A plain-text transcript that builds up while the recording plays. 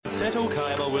Seto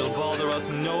Kaiba will bother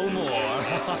us no more.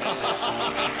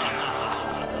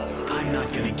 I'm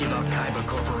not gonna give up Kaiba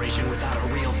Corporation without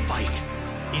a real fight.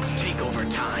 It's takeover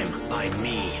time by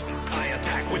me. I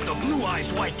attack with the Blue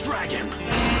Eyes White Dragon.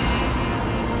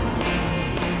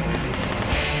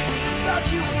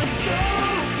 Thought you were so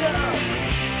tough.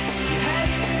 You had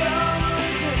it all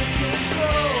under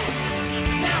control.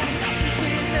 Now enough is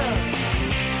enough.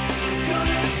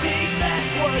 Gonna take back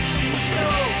what you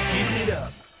stole. Give it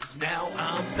up, 'cause now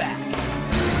I'm back.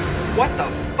 What the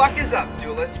fuck is up,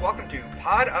 duelists? Welcome to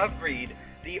Pod of Greed,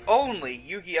 the only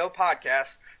Yu-Gi-Oh!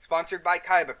 Podcast sponsored by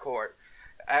Kaiba Corp.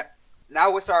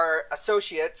 Now with our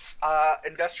associates,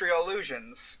 Industrial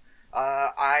Illusions.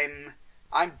 I'm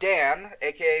Dan,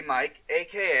 aka Mike,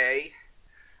 aka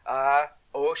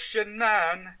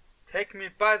Oceanan. Take me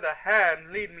by the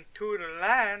hand, lead me to the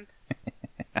land.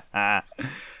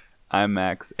 I'm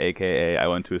Max, aka I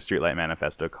went to a Streetlight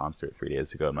Manifesto concert 3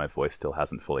 days ago and my voice still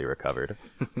hasn't fully recovered.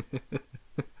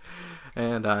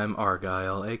 And I'm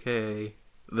Argyle, aka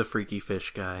the Freaky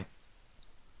Fish Guy.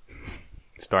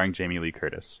 Starring Jamie Lee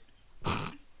Curtis.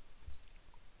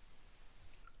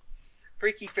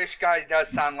 Freaky Fish Guy does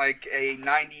sound like a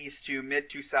 90s to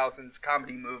mid-2000s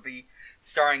comedy movie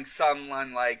starring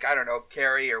someone like, I don't know,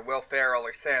 Carrie or Will Ferrell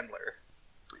or Sandler.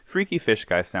 Freaky Fish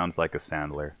Guy sounds like a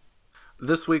Sandler.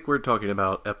 This week we're talking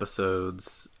about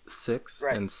episodes 6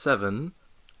 and 7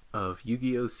 of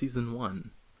Yu-Gi-Oh! Season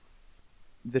 1.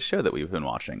 The show that we've been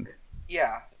watching.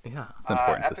 Yeah. Yeah. It's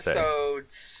important to say.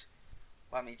 Episodes...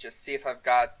 Let me just see if I've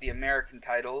got the American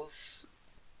titles.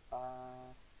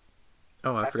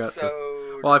 I forgot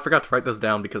to write those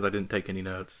down because I didn't take any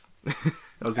notes.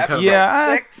 Episode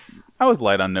 6. I was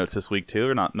light on notes this week too,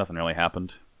 or nothing really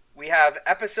happened. We have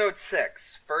Episode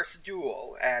 6, First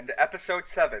Duel, and Episode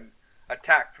 7,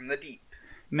 Attack from the Deep.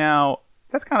 Now,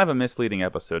 that's kind of a misleading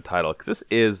episode title, because this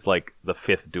is like the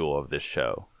 5th duel of this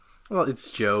show. Well, it's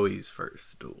Joey's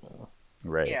first duel.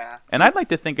 Right. Yeah. And I'd like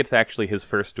to think it's actually his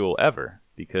first duel ever,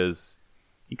 because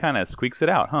he kind of squeaks it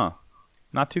out, huh?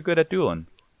 Not too good at dueling.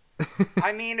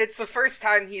 I mean, it's the first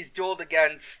time he's dueled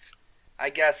against,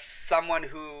 I guess, someone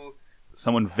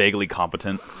vaguely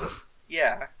competent.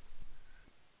 Yeah.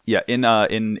 Yeah,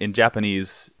 in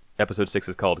Japanese, episode 6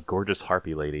 is called Gorgeous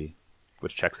Harpy Lady,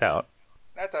 which checks out.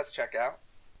 That does check out.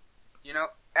 You know,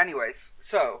 anyways,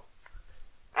 so,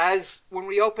 when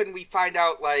we open, we find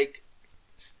out, like,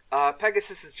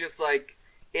 Pegasus is just, like,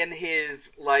 in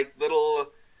his, like,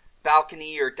 little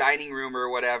balcony or dining room or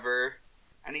whatever,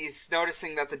 and he's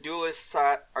noticing that the duelists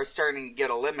are starting to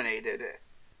get eliminated.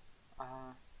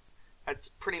 That's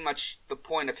pretty much the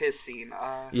point of his scene.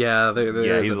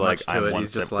 There isn't much to it.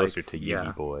 He's just like,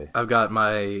 boy. I've got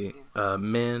my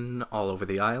men all over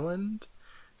the island.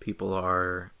 People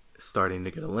are starting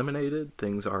to get eliminated.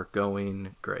 Things are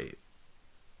going great.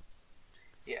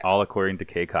 Yeah. All according to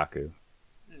Keikaku.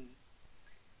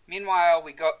 Meanwhile,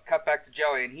 we cut back to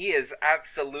Joey, and he is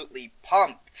absolutely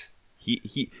pumped.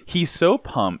 He's so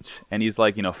pumped, and he's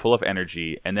like, full of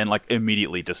energy, and then like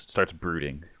immediately just starts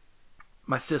brooding.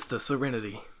 My sister,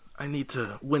 Serenity. I need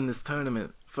to win this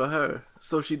tournament for her,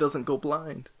 so she doesn't go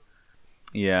blind.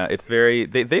 Yeah, it's very...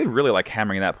 They really like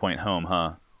hammering that point home,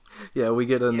 huh? Yeah, we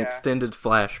get an extended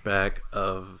flashback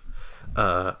of,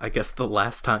 I guess, the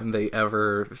last time they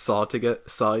ever saw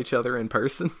each other in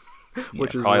person.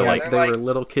 Which is when they were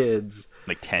little kids.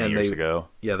 Like 10 years ago.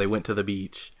 Yeah, they went to the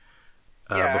beach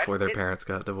before their parents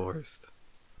got divorced.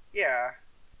 Yeah.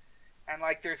 And,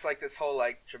 like, there's, like, this whole,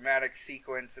 like, dramatic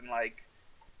sequence and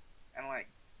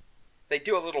they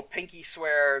do a little pinky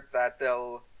swear that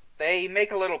they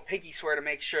make a little pinky swear to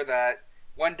make sure that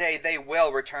one day they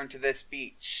will return to this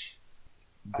beach.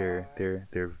 They're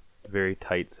very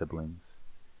tight siblings.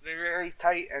 They're very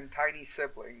tight and tiny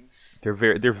siblings. They're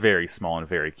very small and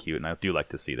very cute, and I do like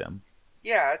to see them.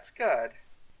 Yeah, it's good.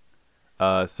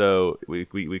 So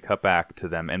we cut back to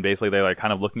them, and basically they're like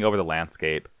kind of looking over the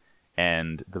landscape,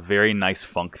 and the very nice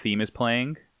funk theme is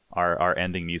playing, our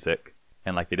ending music,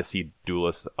 and like they just see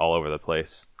duelists all over the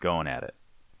place going at it.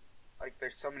 Like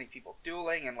there's so many people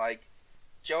dueling, and like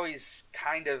Joey's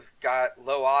kind of got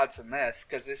low odds in this,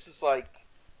 because this is like,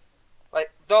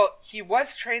 though he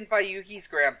was trained by Yugi's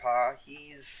grandpa,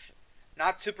 he's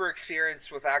not super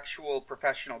experienced with actual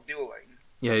professional dueling.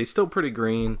 Yeah, he's still pretty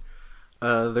green.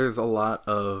 There's a lot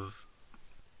of,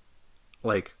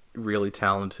 like, really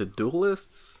talented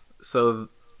duelists, so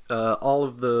all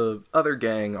of the other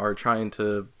gang are trying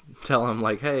to tell him,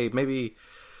 like, hey, maybe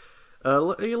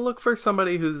you look for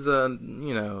somebody who's,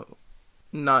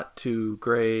 not too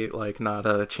great, like, not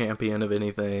a champion of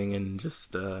anything, and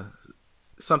just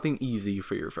something easy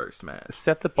for your first match.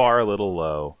 Set the bar a little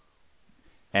low.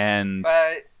 And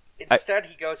But instead,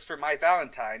 he goes for My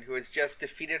Valentine, who has just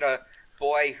defeated a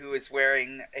boy who is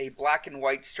wearing a black and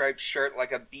white striped shirt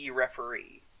like a B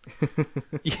referee.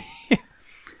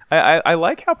 I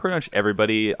like how pretty much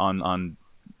everybody on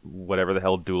whatever the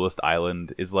hell Duelist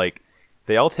Island is like,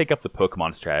 they all take up the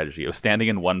Pokemon strategy of standing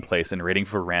in one place and waiting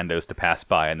for randos to pass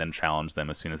by and then challenge them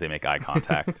as soon as they make eye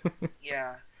contact.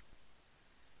 Yeah.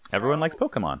 Everyone So- likes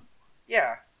Pokemon.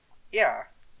 Yeah. Yeah.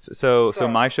 So So-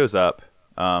 Mai shows up.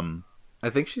 I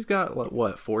think she's got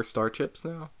what 4 star chips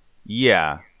now.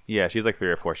 Yeah, she's like 3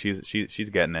 or 4. She's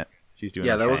getting it. She's doing.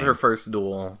 Yeah, her that was thing. her first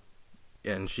duel,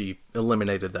 and she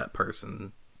eliminated that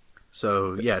person.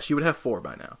 So yeah, she would have 4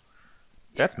 by now.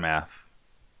 That's math.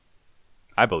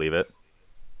 I believe it.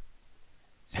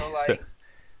 So, like,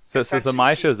 So essentially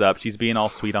Mai she- shows up. She's being all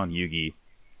sweet on Yugi,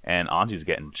 and Anju's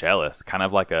getting jealous. Kind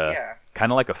of like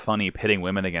a funny pitting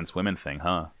women against women thing,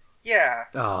 huh? yeah.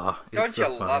 Ah, Don't it's you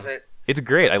so funny. love it? It's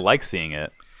great. I like seeing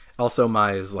it. Also,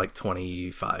 Mai is like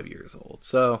 25 years old,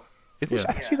 so Isn't she, Yeah.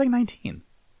 I think she's like 19.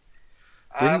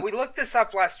 Didn't- We looked this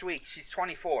up last week. She's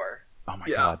 24. Oh my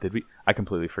Yeah. god, did we? I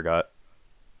completely forgot.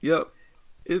 yep,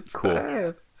 it's Cool.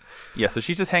 bad. Yeah, so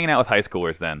she's just hanging out with high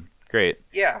schoolers then. Great.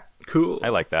 Yeah. Cool. I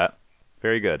like that.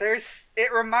 Very good.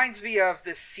 It reminds me of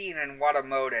this scene in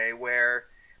Watamode where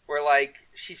like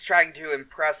she's trying to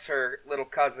impress her little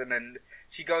cousin and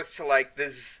she goes to like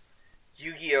this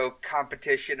Yu-Gi-Oh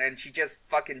competition and she just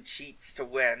fucking cheats to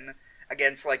win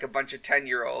against like a bunch of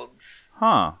 10-year-olds.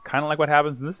 Huh. Kind of like what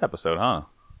happens in this episode, huh?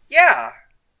 Yeah.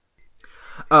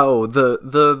 Oh,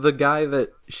 the guy that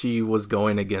she was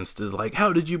going against is like,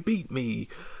 how did you beat me?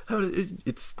 How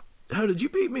did you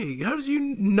beat me? How did you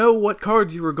know what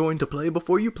cards you were going to play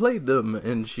before you played them?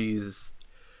 And she's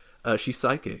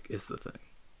psychic is the thing.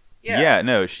 Yeah.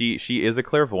 No, she is a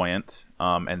clairvoyant,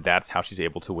 and that's how she's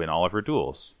able to win all of her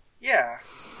duels. Yeah.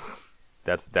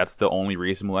 That's the only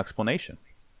reasonable explanation.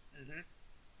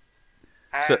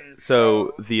 And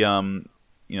So the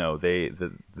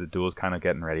the duel's kind of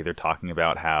getting ready. They're talking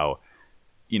about how,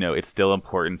 it's still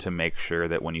important to make sure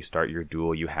that when you start your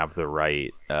duel, you have the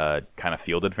right kind of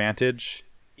field advantage.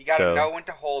 you gotta so- know when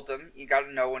to hold them. You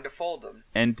gotta know when to fold them.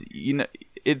 And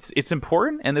it's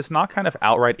important, and it's not kind of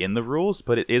outright in the rules,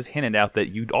 but it is hinted out that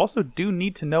you also do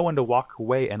need to know when to walk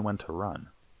away and when to run.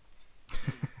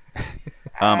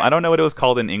 I don't know what it was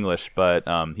called in English, but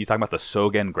he's talking about the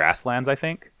Sogen grasslands, I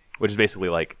think, which is basically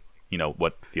like,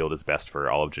 what field is best for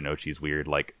all of Jinochi's weird,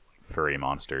 like, furry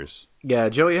monsters. Yeah,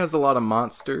 Joey has a lot of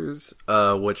monsters,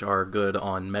 which are good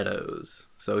on meadows.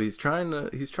 So he's trying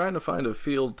to find a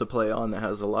field to play on that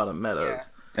has a lot of meadows.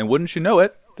 And wouldn't you know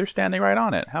it, they're standing right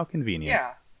on it. How convenient.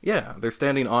 Yeah. Yeah, they're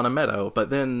standing on a meadow. But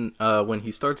then when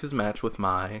he starts his match with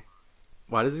Mai,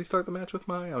 why does he start the match with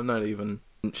Mai? I'm not even.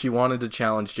 She wanted to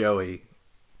challenge Joey.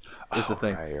 Is the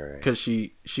thing Right. because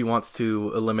she wants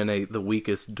to eliminate the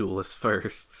weakest duelist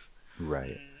first,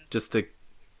 Right. just to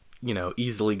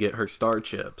easily get her star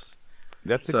chips.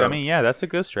 That's So- that's a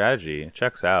good strategy. It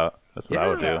checks out. That's what I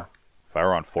would Yeah. do if I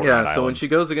were on Fortnite Yeah, Island. so when she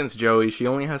goes against Joey, she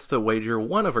only has to wager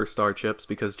one of her star chips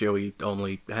because Joey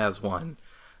only has one.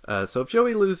 So if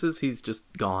Joey loses, he's just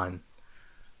gone.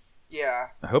 Yeah.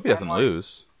 I hope he doesn't I'm like-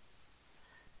 lose.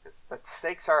 The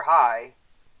stakes are high.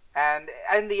 And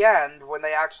in the end, when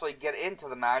they actually get into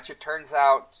the match, it turns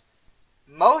out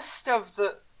most of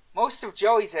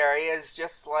Joey's area is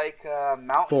just like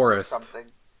mountains Forest. or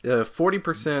something.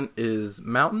 40% is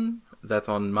mountain. That's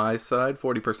on my side.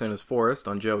 40% is forest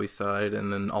on Joey's side,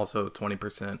 and then also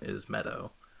 20% is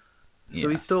meadow. So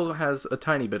he Yeah. still has a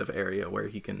tiny bit of area where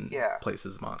he can Yeah. place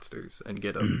his monsters and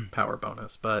get a power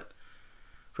bonus. But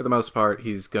for the most part,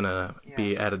 he's gonna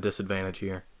be at a disadvantage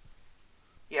here.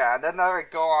 Yeah, and then they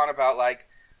go on about like,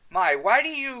 Mai, why do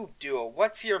you duel?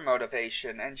 What's your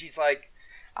motivation? And she's like,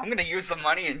 I'm gonna use the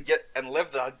money and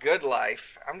live the good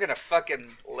life. I'm gonna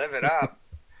fucking live it up.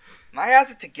 Mai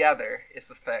has it together, is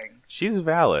the thing. She's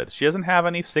valid. She doesn't have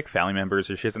any sick family members,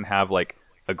 or she doesn't have like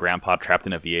a grandpa trapped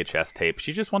in a VHS tape.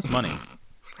 She just wants money.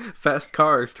 Fast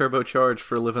cars, turbocharged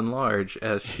for living large,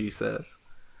 as she says.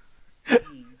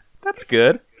 That's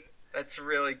good. That's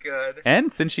really good.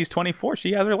 And since she's 24,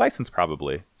 she has her license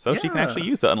probably, so she can Yeah. actually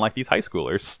use it. Unlike these high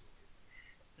schoolers.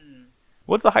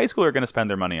 What's the high schooler going to spend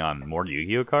their money on? More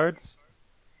Yu-Gi-Oh cards?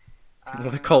 Well,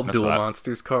 they're called That's Duel what I-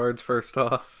 Monsters cards, first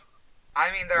off. I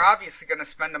mean, they're obviously gonna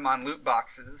spend them on loot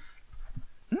boxes.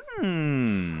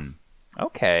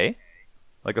 Okay.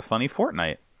 Like a funny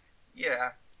Fortnite.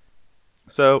 Yeah.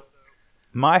 So,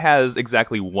 Mai has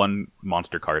exactly one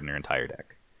monster card in her entire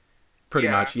deck. Pretty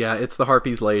Yeah. much, yeah. It's the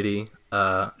Harpies lady,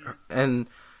 and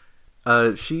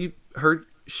her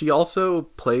she also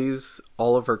plays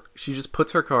all of her. She just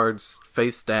puts her cards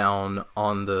face down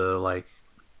on the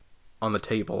on the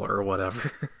table or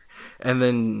whatever, and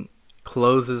then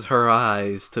closes her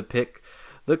eyes to pick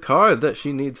the card that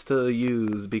she needs to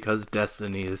use because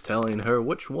Destiny is telling her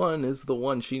which one is the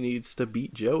one she needs to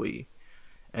beat Joey.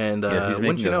 And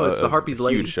wouldn't you know, it's the Harpy's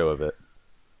lady. Huge show of it.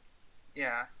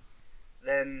 Yeah.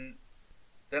 Then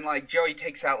like Joey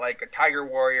takes out like a Tiger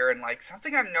Warrior, and like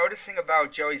something I'm noticing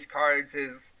about Joey's cards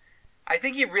is I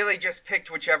think he really just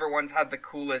picked whichever ones had the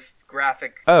coolest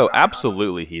graphic. Oh, design on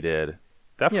absolutely, he did.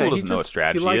 That fool doesn't know what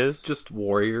strategy he likes is. just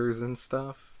warriors and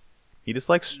stuff. He just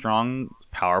likes strong,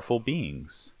 powerful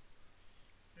beings.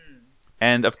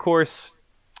 And of course,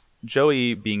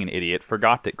 Joey, being an idiot,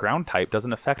 forgot that ground type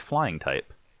doesn't affect flying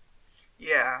type.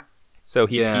 Yeah. So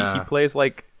he plays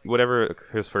like whatever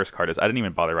his first card is. I didn't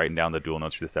even bother writing down the duel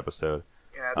notes for this episode.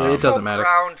 Yeah, it this doesn't whole matter.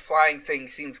 ground flying thing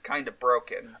seems kind of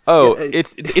broken. Oh, Yeah,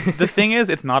 it's the thing is,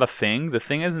 it's not a thing. The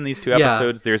thing is, in these two Yeah.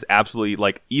 episodes, there's absolutely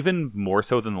like even more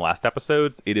so than the last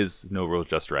episodes. It is no rules,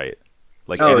 just right.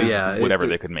 Like Oh, it is yeah, whatever it-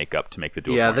 they could make up to make the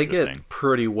duel. Yeah, more they interesting. get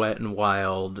pretty wet and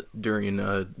wild during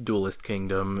Duelist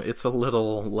Kingdom. It's a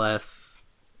little less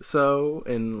so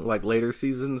in like later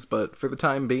seasons, but for the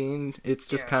time being, it's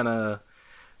just Yeah. kind of,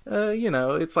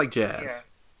 it's like jazz. Yeah.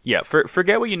 Yeah,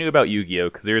 forget what you knew about Yu-Gi-Oh,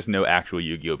 because there's no actual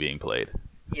Yu-Gi-Oh being played.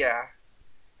 Yeah.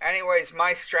 Anyways,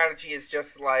 my strategy is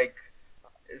just like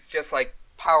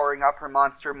powering up her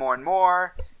monster more and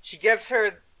more. She gives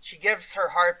her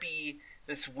Harpy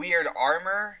this weird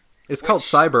armor. It's called Which-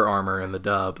 Cyber Armor in the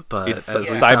dub, but It's as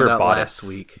we Cyber found out Bodice. last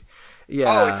week,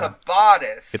 yeah, Oh, it's a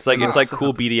bodice. It's like Huh.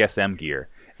 cool BDSM gear.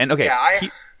 And okay, Yeah,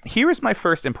 here is my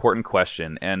first important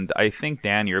question, and I think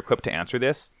Dan, you're equipped to answer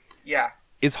this. Yeah.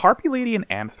 Is Harpy Lady an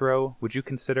anthro? Would you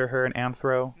consider her an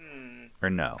anthro, or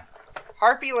no?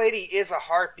 Harpy Lady is a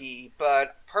harpy,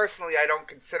 but personally I don't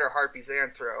consider harpies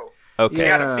anthro. Okay. She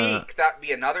Yeah. had a beak, that'd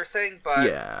be another thing, but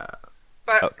yeah.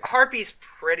 Okay. Harpy's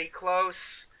pretty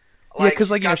close. Yeah, because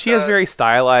she's got she has the- very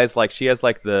stylized, like she has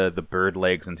like the bird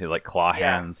legs and like claw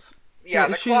Yeah. hands. Yeah,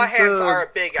 the she's, claw hands are a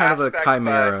big kind aspect, of a but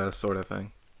chimera sort of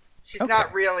thing. she's Okay.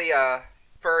 not really a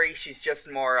furry, she's just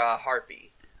more a harpy.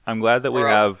 I'm glad that we Or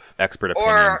a- have expert or-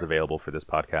 opinions available for this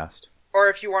podcast. Or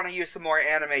if you want to use the more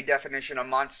anime definition, a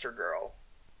monster girl.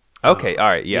 Okay, all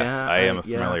right, yes, yeah, I am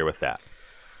yeah. familiar with that.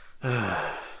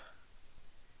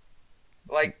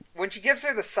 Like, when she gives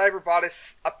her the cyber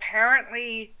bodice,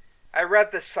 apparently, I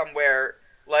read this somewhere,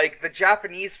 like, the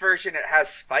Japanese version, it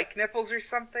has spike nipples or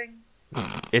something?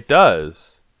 It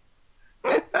does.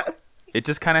 It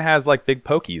just kind of has like big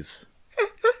pokies.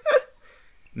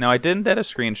 Now, I didn't get a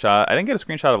screenshot. I didn't get a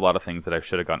screenshot of a lot of things that I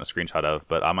should have gotten a screenshot of,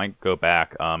 but I might go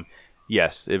back.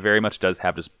 Yes, it very much does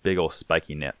have just big old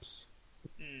spiky nips.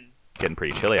 Getting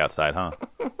pretty chilly outside, huh?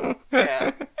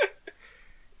 Yeah.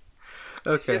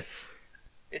 Okay.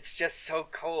 It's just so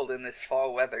cold in this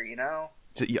fall weather, you know?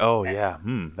 Oh, yeah.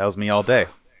 That was me all day.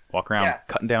 Walk around Yeah.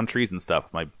 cutting down trees and stuff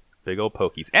with my big old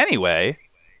pokies. Anyway,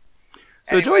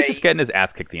 so Joey's just getting his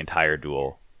ass kicked the entire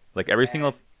duel. Like, every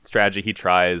single strategy he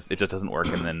tries, it just doesn't work,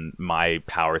 and then Mai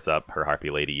powers up her Harpy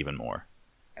Lady even more.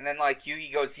 And then, like,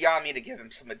 Yugi goes Yami to give him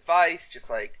some advice, just,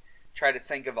 like, try to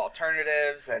think of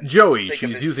alternatives. And Joey, think of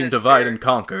she's his using sister. divide and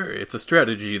conquer. It's a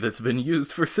strategy that's been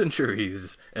used for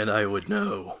centuries, and I would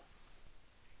know.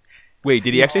 Wait,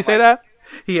 did he actually say that?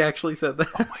 He actually said that.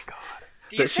 Oh my god.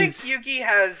 Do you that think she's- Yugi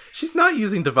has... She's not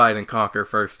using divide and conquer.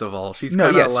 First of all, she's No,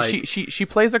 kind of yes, like she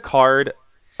plays a card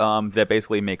that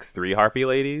basically makes 3 Harpy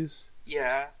Ladies.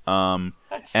 Yeah.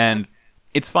 That's... And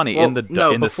it's funny Well, in the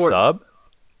no, before- sub,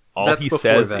 all That's he before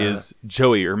says that. is,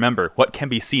 "Joey, remember what can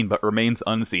be seen but remains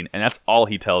unseen," and that's all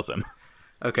he tells him.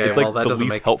 okay. It's well, like that the doesn't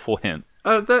least make helpful hint.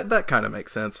 that kind of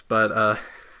makes sense, but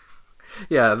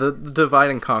yeah, the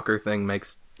divide and conquer thing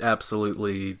makes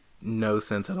absolutely no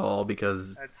sense at all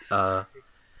because That's...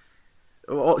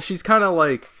 well, she's kind of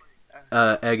like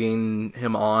egging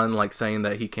him on, like saying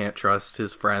that he can't trust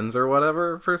his friends or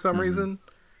whatever for some reason.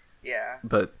 Yeah.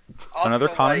 But Also, Another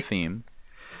common like, theme.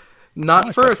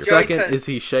 not for a Joey second said- is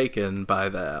he shaken by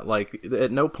that. Like,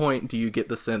 at no point do you get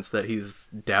the sense that he's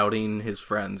doubting his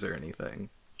friends or anything.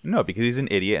 No, because he's an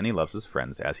idiot and he loves his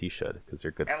friends as he should, because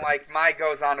they're good And, friends. like, Mai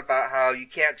goes on about how you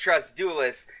can't trust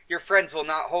duelists. Your friends will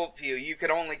not help you. You can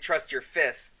only trust your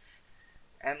fists.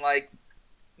 And, like,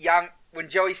 when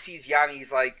Joey sees Yami,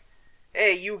 he's like,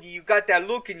 "Hey, Yugi, you got that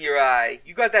look in your eye.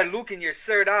 You got that look in your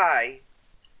third eye."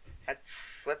 That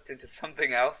slipped into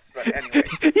something else, but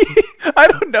anyways. I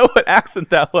don't know what accent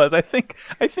that was. I think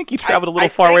he traveled a little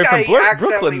far away from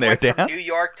Brooklyn there, went Dan. from New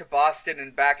York to Boston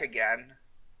and back again.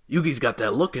 Yugi's got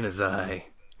that look in his eye.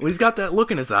 When he's got that look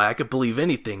in his eye, I could believe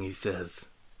anything he says.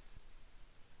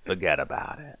 Forget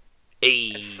about it.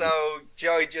 And so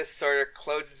Joey just sort of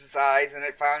closes his eyes and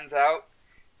it finds out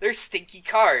they're stinky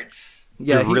cards.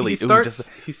 Yeah, They're he, really- he ooh, starts. just-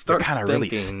 He starts kinda really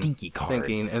thinking, stinky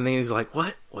cards. and then he's like,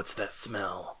 "What? What's that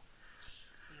smell?"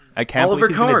 I can't All of her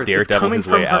believe he's gonna cards. It's daredevil coming his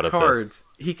from way her out of cards.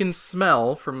 this. He can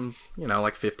smell from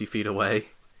like 50 feet away.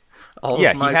 All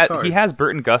Yeah, of my cards. he has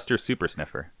Burton Guster Super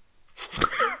Sniffer.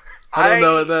 I don't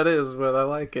know what that is, but I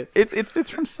like it. It's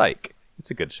from Psych.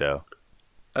 It's a good show.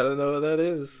 I don't know what that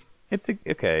is. It's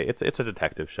a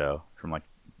detective show from I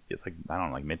don't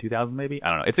know, like mid 2000s maybe. I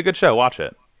don't know. It's a good show. Watch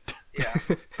it.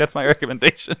 Yeah. That's my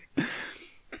recommendation.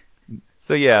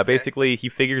 So yeah, basically he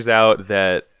figures out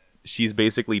that she's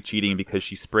basically cheating because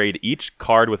she sprayed each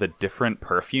card with a different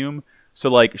perfume. So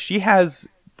like she has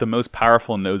the most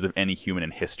powerful nose of any human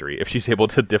in history if she's able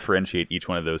to differentiate each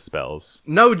one of those spells.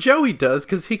 No, Joey does,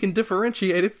 because he can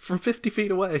differentiate it from 50 feet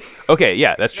away. Okay,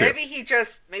 yeah, that's true.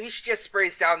 Maybe she just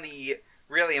sprays down the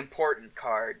really important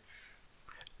cards.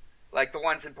 Like the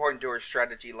ones important to her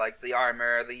strategy, like the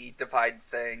armor, the divide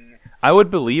thing. I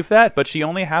would believe that, but she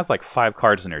only has like 5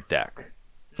 cards in her deck.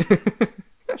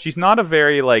 She's not a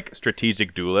very like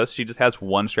strategic duelist. She just has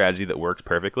one strategy that works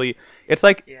perfectly. It's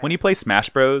like when you play Smash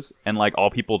Bros. And like all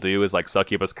people do is like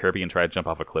suck you up as Kirby and try to jump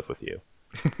off a cliff with you.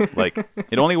 Like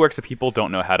it only works if people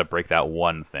don't know how to break that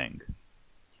one thing.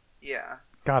 Yeah.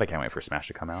 God, I can't wait for Smash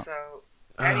to come out. So,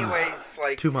 anyways,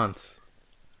 like 2 months.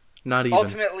 Not even.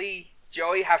 ultimately,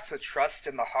 Joey has to trust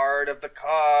in the heart of the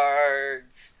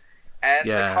cards, and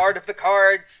the Yeah. card of the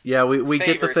cards. Yeah, we get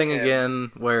the favors thing him.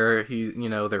 again where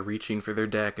they're reaching for their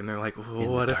deck and they're like,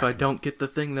 what if I don't get the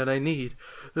thing that I need?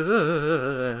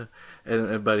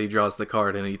 But he draws the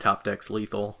card and he top decks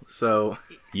lethal. So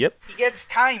Yep. He gets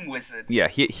Time Wizard. Yeah,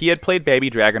 he had played Baby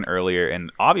Dragon earlier,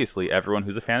 and obviously everyone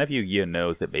who's a fan of Yu-Gi-Oh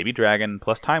knows that Baby Dragon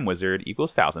plus Time Wizard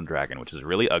equals Thousand Dragon, which is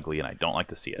really ugly, and I don't like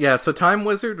to see it. yeah, so Time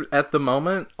Wizard at the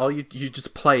moment, all you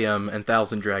just play him and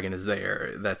Thousand Dragon is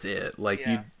there. That's it. Like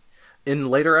Yeah. in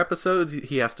later episodes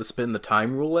he has to spin the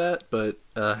time roulette, but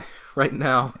right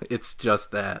now it's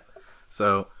just that.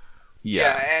 So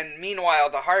Yeah, and meanwhile,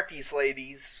 the Harpies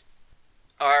ladies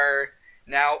are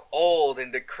now old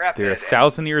and decrepit. They're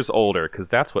 1,000 years older, because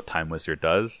that's what Time Wizard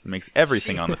does. It makes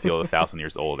everything She- on the field 1,000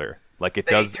 years older. Like it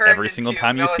They does turned every single into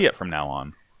time you Melis- see it from now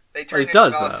on. They turned it does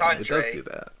into though. It does Melisandre. do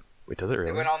that. Wait, does it They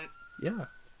really? went on. Yeah.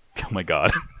 Oh my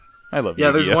god. I love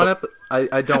Yeah, there's Yu-Gi-Oh. one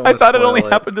I don't I want to thought it only spoil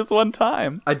it. happened this one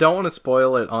time. I don't want to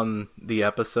spoil it on the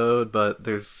episode, but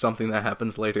there's something that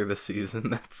happens later this season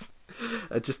that's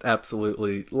just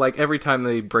absolutely like every time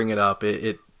they bring it up,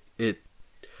 it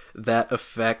that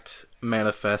effect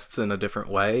manifests in a different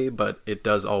way, but it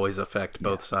does always affect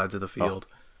both sides of the field.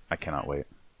 I cannot wait.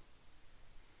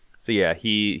 So yeah,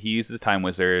 he uses Time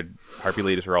Wizard. Harpy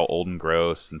ladies are all old and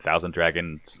gross, and Thousand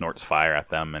Dragon snorts fire at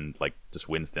them and like just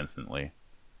wins instantly.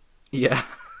 Yeah,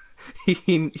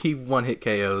 he one hit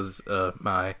KOs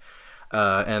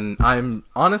and I'm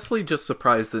honestly just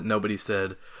surprised that nobody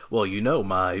said, "Well,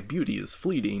 my beauty is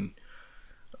fleeting,"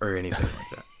 or anything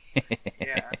like that.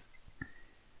 Yeah.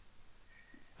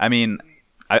 I mean,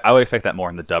 I would expect that more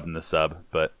in the dub and the sub,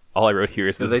 but all I wrote here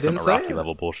is They this is some didn't say Rocky it.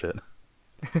 level bullshit.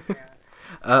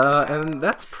 And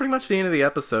that's pretty much the end of the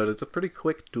episode. It's a pretty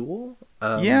quick duel.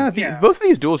 Yeah, Yeah. both of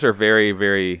these duels are very,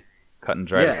 very cut and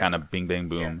dry, Yeah. kind of bing bang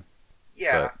boom.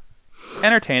 Yeah.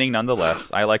 Entertaining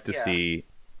nonetheless. I like to Yeah. see,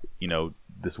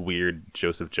 this weird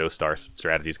Joseph Joestar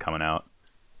strategies coming out.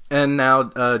 And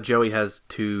now Joey has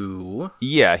 2.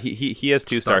 Yeah, he has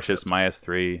 2 starships. Starships. Maya has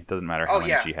 3. Doesn't matter how Oh, many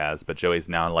yeah. she has, but Joey's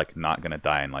now like not gonna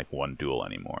die in like one duel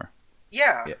anymore.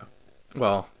 Yeah. Yeah.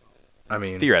 Well, I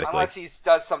mean, Theoretically. Unless he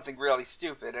does something really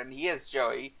stupid, and he is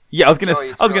Joey. Yeah, I was gonna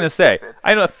Joey's gonna really say. stupid.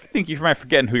 I don't think you might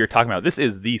forgetting who you're talking about. This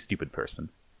is the stupid person.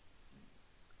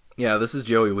 yeah, this is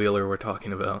Joey Wheeler we're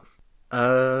talking about.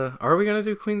 Are we gonna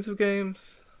do Queens of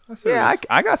Games? I say Yeah, we s-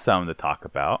 I got something to talk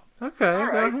about. Okay,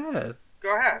 Alright. go ahead.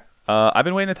 Go ahead. I've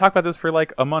been waiting to talk about this for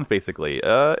like a month, basically.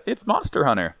 It's Monster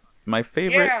Hunter, my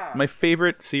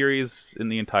favorite series in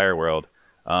the entire world.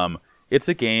 It's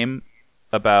a game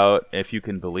about, if you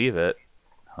can believe it,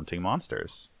 hunting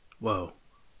monsters. Whoa.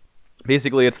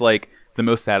 Basically, it's like the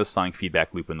most satisfying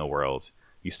feedback loop in the world.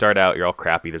 You start out, you're all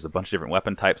crappy. There's a bunch of different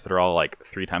weapon types that are all like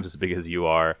 3 times as big as you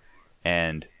are,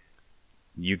 and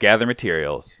you gather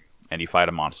materials and you fight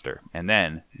a monster, and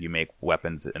then you make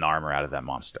weapons and armor out of that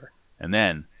monster, and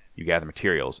then you gather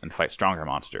materials and fight stronger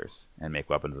monsters and make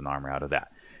weapons and armor out of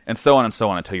that, and so on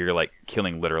until you're like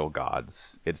killing literal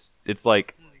gods. It's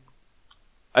like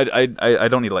I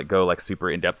don't need to like go like super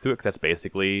in depth to it, because that's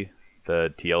basically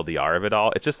the TLDR of it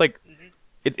all. It's just like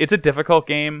it's a difficult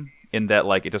game. in that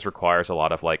like it just requires a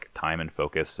lot of like time and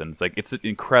focus, and it's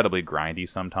incredibly grindy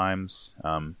sometimes.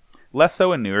 Less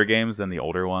so in newer games than the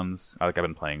older ones. I've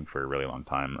been playing for a really long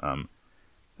time.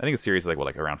 I think the series is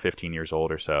like around 15 years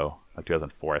old or so. Like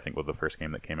 2004, I think, was the first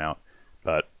game that came out.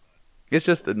 But it's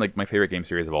just like my favorite game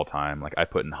series of all time. Like I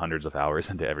put in hundreds of hours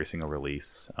into every single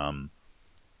release.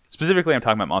 Specifically, I'm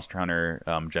talking about Monster Hunter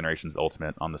Generations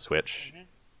Ultimate on the Switch.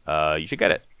 You should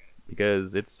get it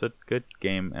because it's a good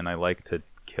game, and I like to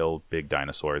kill big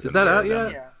dinosaurs. Is that out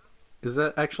yet? Yeah. Is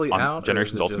that actually On out?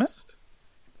 Generations or is it Ultimate? just-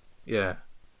 Yeah.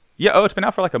 Yeah. Oh, it's been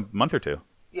out for like a month or two.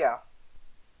 Yeah.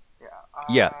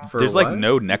 Yeah, For there's what? like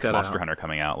no next Got Monster out. Hunter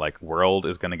coming out. Like World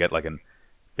is going to get like a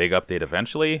big update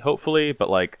eventually, hopefully. But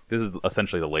like this is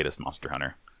essentially the latest Monster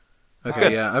Hunter. Okay,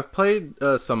 good. yeah. I've played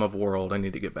some of World. I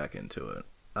need to get back into it.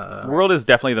 World is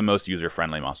definitely the most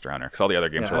user-friendly Monster Hunter because all the other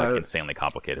games Yeah, are like I- insanely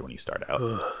complicated when you start out.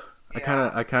 I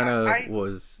kind of I-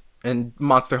 was, and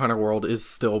Monster Hunter World is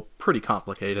still pretty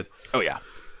complicated. Oh yeah,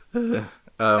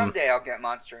 Someday I'll get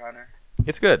Monster Hunter.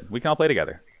 it's good. We can all play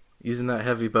together. Using that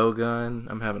heavy bow gun,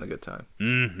 I'm having a good time.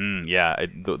 Mm-hmm. Yeah,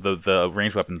 the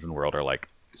ranged weapons in World are like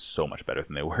so much better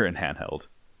than they were in handheld.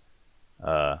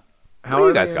 How do are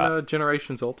you guys they got? in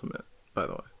Generations Ultimate, by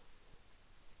the way?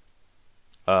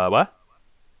 What?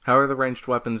 How are the ranged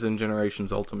weapons in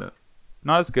Generations Ultimate?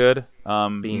 Not as good.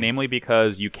 Beans. Namely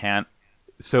because you can't.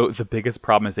 So the biggest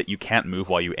problem is that you can't move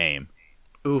while you aim.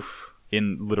 Oof.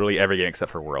 In literally every game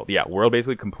except for World. Yeah, World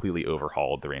basically completely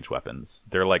overhauled the ranged weapons.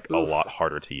 They're like a lot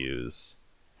harder to use.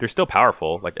 They're still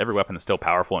powerful. Like every weapon is still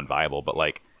powerful and viable, but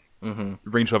like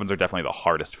ranged weapons are definitely the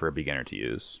hardest for a beginner to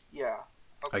use. Yeah.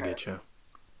 Okay. I get you.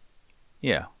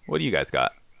 Yeah. What do you guys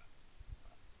got?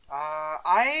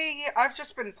 I've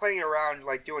just been playing around,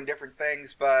 like, doing different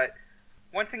things, but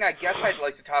one thing I guess I'd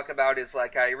like to talk about is,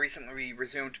 like, I recently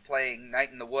resumed playing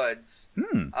Night in the Woods.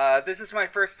 This is my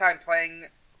first time playing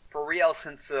for real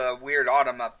since the Weird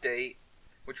Autumn update,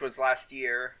 which was last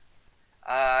year.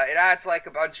 It adds, like,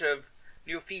 a bunch of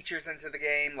new features into the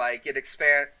game, like,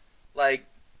 like,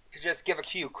 to just give a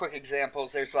few quick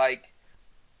examples, there's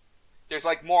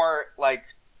more, like,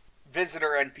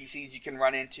 visitor NPCs you can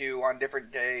run into on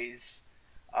different days.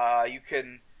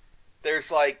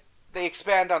 They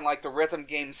expand on, like, the rhythm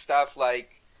game stuff,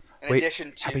 like, in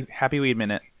addition to... Happy Weed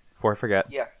Minute, before I forget.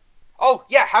 Yeah. Oh,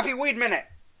 yeah, Happy Weed Minute!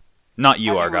 Not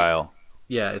you, Happy Argyle.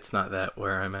 Yeah, it's not that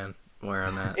where I'm at.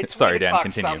 It's Sorry, weed Dan, o'clock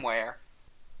continue. somewhere.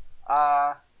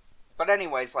 But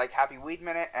anyways, like, Happy Weed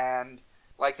Minute, and,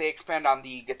 like, they expand on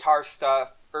the guitar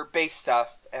stuff, or bass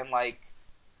stuff, and, like,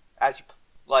 as you...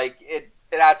 Like, it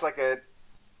adds, like, a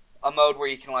mode where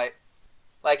you can, like,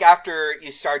 after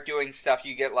you start doing stuff,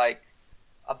 you get, like,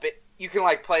 a bit... You can,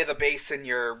 like, play the bass in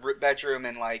your bedroom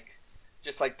and, like,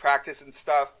 just, like, practice and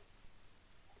stuff.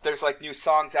 There's, like, new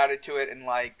songs added to it, and,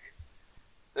 like,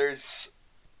 there's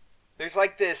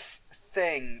like, this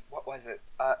thing... What was it?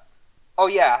 Oh,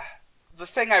 yeah. The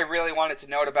thing I really wanted to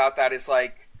note about that is,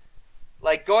 like,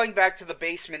 going back to the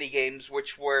bass minigames,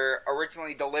 which were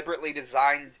originally deliberately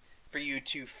designed for you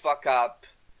to fuck up,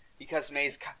 because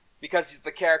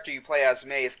the character you play as,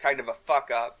 May, is kind of a fuck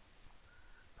up.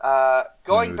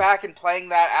 Going back and playing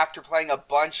that after playing a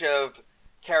bunch of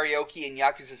karaoke in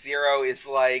Yakuza 0 is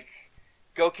like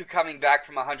Goku coming back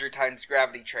from 100 times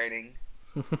gravity training.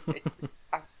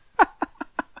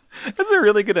 That's a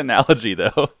really good analogy,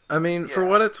 though. I mean, for Yeah.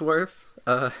 what it's worth,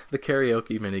 the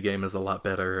karaoke minigame is a lot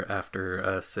better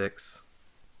after 6.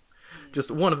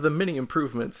 Just one of the many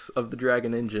improvements of the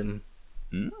Dragon Engine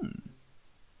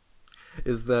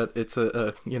is that it's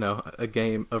a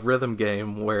rhythm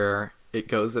game where it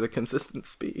goes at a consistent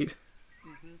speed.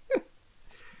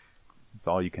 It's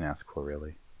all you can ask for,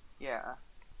 really. Yeah.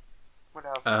 What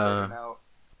else is there to know?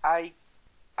 I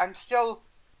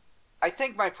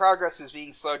think my progress is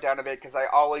being slowed down a bit because I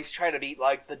always try to beat,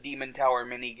 like, the Demon Tower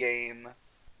minigame,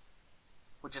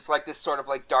 which is like this sort of,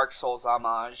 like, Dark Souls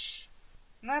homage.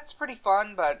 And that's pretty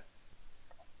fun, but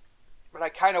I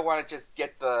kind of want to just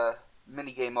get the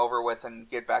minigame over with and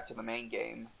get back to the main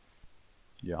game.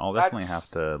 Yeah, I'll definitely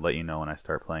That's- have to let you know when I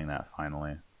start playing that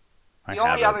finally. The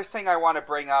only other thing I want to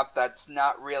bring up that's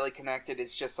not really connected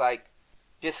is just, like,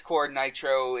 Discord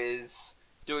Nitro is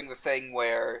doing the thing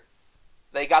where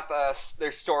they got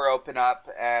their store open up,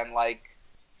 and, like,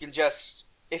 you can just...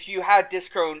 If you had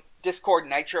Discord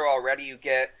Nitro already,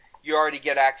 you already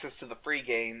get access to the free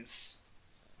games.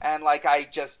 And, like, I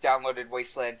just downloaded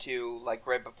Wasteland 2, like,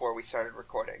 right before we started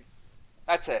recording.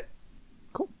 That's it.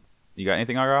 Cool. You got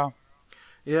anything, Argyle?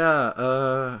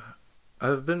 Yeah,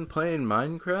 I've been playing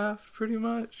Minecraft pretty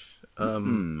much.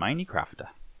 Minecraft.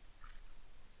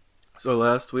 So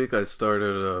last week I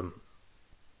started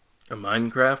A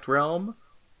Minecraft realm?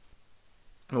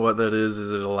 What that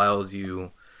is it allows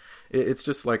you... It's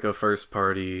just like a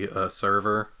first-party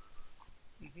server.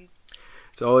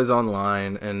 It's always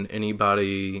online, and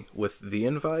anybody with the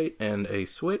invite and a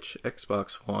Switch,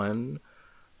 Xbox One,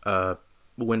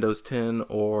 Windows 10,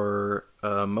 or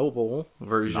a mobile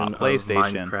version Not of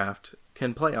PlayStation. Minecraft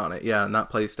can play on it. Yeah, not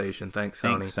PlayStation. Thanks,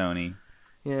 Sony. Thanks, Sony.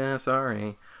 Yeah,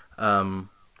 sorry.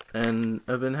 And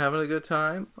I've been having a good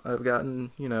time. I've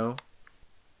gotten,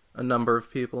 a number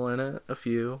of people in it. A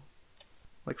few.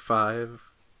 Like 5.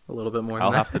 A little bit more than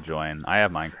I'll that. have to join. I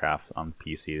have Minecraft on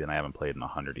PC, and I haven't played in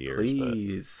 100 years.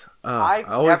 Please. I've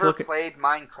always never played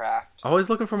Minecraft. Always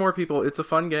looking for more people. It's a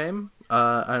fun game,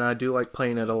 and I do like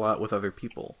playing it a lot with other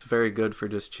people. It's very good for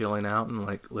just chilling out and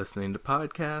like listening to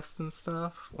podcasts and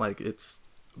stuff. Like it's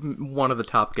one of the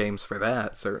top games for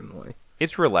that, certainly.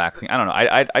 It's relaxing. I don't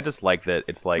know. I just like that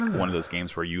it's like one of those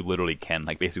games where you literally can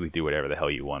like basically do whatever the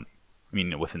hell you want. I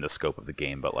mean, within the scope of the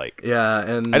game, but like, Yeah,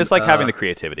 and I just like having the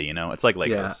creativity. It's like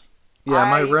Legos. Yeah,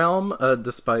 my I- realm,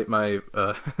 despite my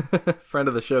friend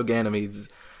of the show Ganymede's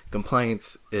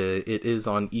complaints, it is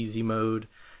on easy mode,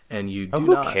 and you Oh, do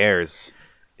who not. cares?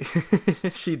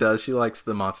 She does. She likes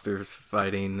the monsters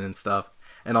fighting and stuff,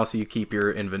 and also you keep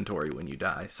your inventory when you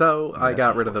die. So I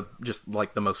got rid of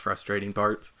the most frustrating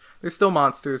parts. There's still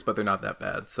monsters, but they're not that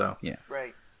bad. So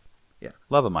Right.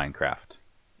 Love a Minecraft.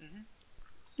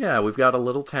 yeah, we've got a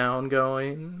little town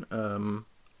going.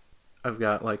 I've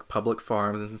got like public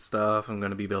farms and stuff. I'm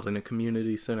going to be building a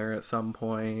community center at some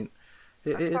point.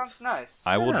 That sounds nice.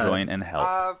 I will Yeah. join and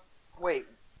help. Wait.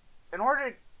 In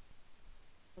order to...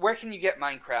 Where can you get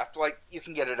Minecraft? Like, you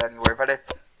can get it anywhere, but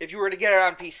if you were to get it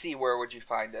on PC, where would you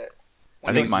find it?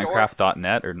 I think Windows Store?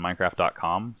 Minecraft.net or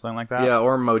Minecraft.com, something like that. Yeah,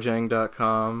 or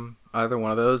Mojang.com. Either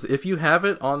one of those. If you have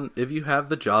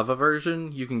the Java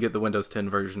version, you can get the Windows 10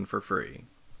 version for free.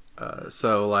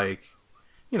 So like,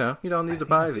 you don't need to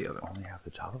buy the other one. Only have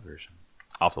the Java version.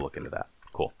 I'll have to look into that.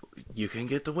 Cool. You can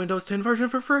get the Windows 10 version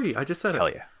for free. I just said it. Hell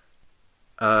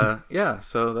yeah. Yeah,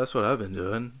 so that's what I've been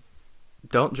doing.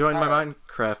 Don't join my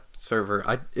Minecraft server.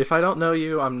 If I don't know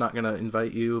you, I'm not gonna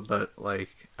invite you, but like,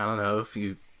 I don't know, if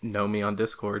you know me on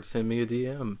Discord, send me a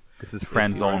DM. This is if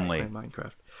friends you wanna only. play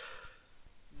Minecraft.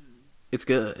 It's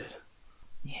good.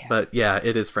 But yeah,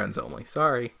 it is friends only.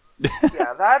 Sorry.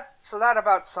 Yeah, that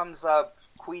about sums up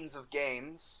Queens of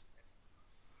Games.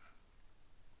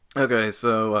 Okay,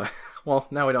 so well,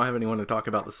 now we don't have anyone to talk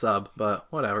about the sub, but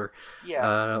whatever.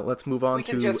 Yeah. Let's move on We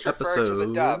to can just refer episode. to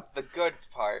the dub, the good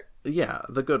part. Yeah,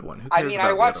 the good one. Who I cares mean, about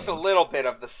I the watched other a one? little bit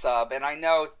of the sub, and I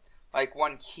know, like,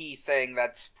 one key thing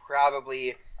that's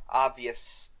probably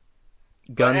obvious.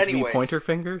 Guns v anyways. pointer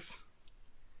fingers.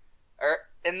 Or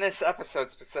in this episode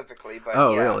specifically, but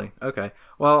Oh, yeah. really? Okay.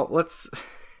 Well, let's.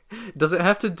 Does it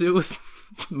have to do with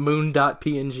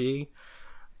moon.png?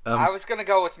 I was gonna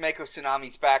go with Mako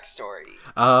Tsunami's backstory.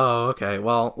 Oh, okay.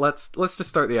 Well, let's just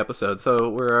start the episode. So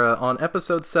we're on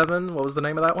episode 7. What was the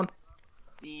name of that one?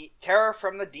 The Terror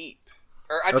from the Deep.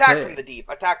 Or Attack Okay. from the Deep.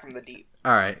 Attack from the Deep.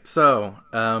 All right. So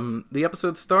the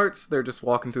episode starts. They're just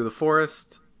walking through the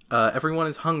forest. Everyone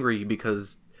is hungry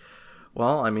because,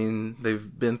 well, I mean,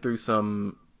 they've been through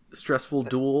some stressful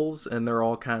duels, and they're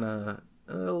all kind of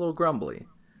a little grumbly.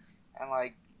 And,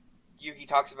 like, Yuki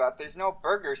talks about there's no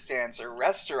burger stands or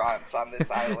restaurants on this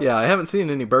island. Yeah, I haven't seen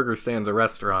any burger stands or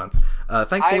restaurants.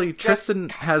 Thankfully, I've just- Tristan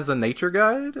has a nature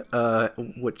guide,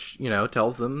 which,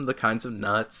 tells them the kinds of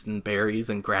nuts and berries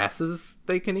and grasses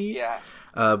they can eat. Yeah.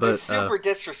 But It's super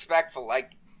disrespectful.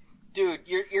 Like, dude,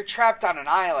 you're trapped on an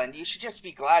island. You should just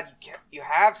be glad you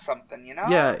have something, you know?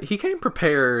 yeah, he came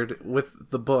prepared with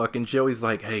the book, and Joey's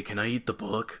like, "Hey, can I eat the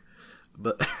book?"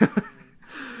 But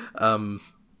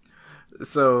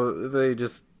so they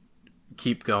just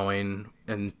keep going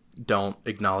and don't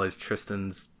acknowledge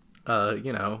Tristan's,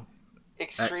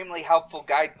 Extremely helpful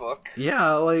guidebook.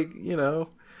 yeah, like,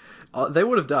 they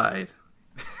would have died.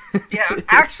 Yeah,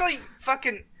 actually,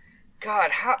 fucking,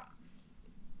 God, how,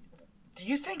 do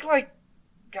you think, like,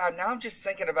 God, now I'm just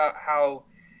thinking about how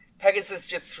Pegasus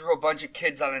just threw a bunch of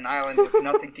kids on an island with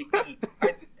nothing to eat.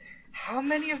 How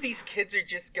many of these kids are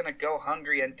just gonna go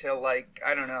hungry until, like,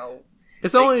 I don't know,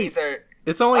 It's they only either,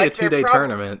 It's only like, a 2-day they're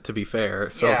tournament, to be fair.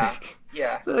 So, yeah, like,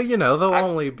 yeah. they'll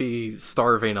only be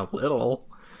starving a little.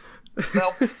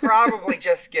 They'll probably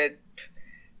just get,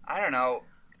 I don't know,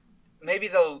 maybe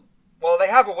they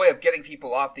have a way of getting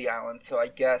people off the island, so I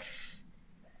guess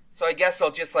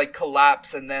they'll just, like,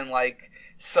 collapse, and then, like,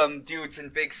 some dudes in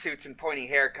big suits and pointy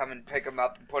hair come and pick them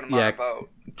up and put them on Yeah. a boat.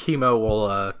 Chemo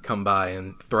will come by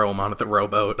and throw them onto the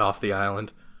rowboat off the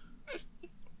island.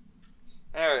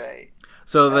 Alright.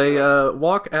 So they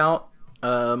walk out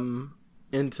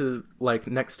into, like,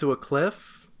 next to a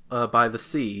cliff by the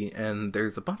sea, and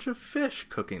there's a bunch of fish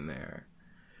cooking there.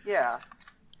 Yeah.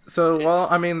 So, well,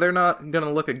 I mean, they're not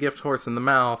gonna look a gift horse in the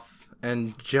mouth,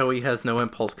 and Joey has no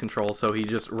impulse control, so he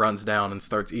just runs down and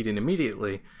starts eating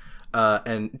immediately,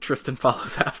 and Tristan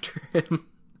follows after him.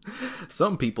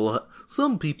 Some people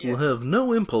have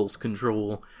no impulse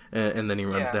control, and then he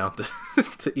runs down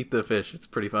to eat the fish. It's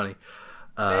pretty funny.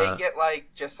 They get,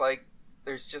 like,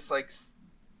 there's just, like,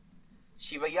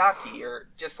 shibayaki, or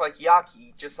just, like,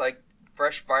 yaki, just, like,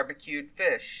 fresh barbecued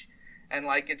fish. And,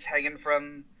 like, it's hanging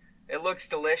from... It looks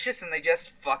delicious, and they just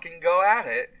fucking go at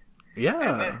it.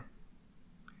 Yeah.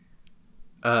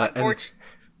 And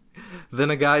then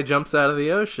a guy jumps out of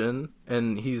the ocean,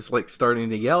 and he's, like, starting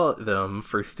to yell at them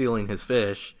for stealing his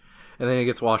fish, and then he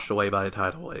gets washed away by a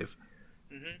tidal wave.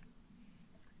 Mm-hmm.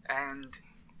 And...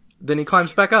 Then he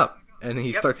climbs back up, and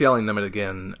he starts yelling them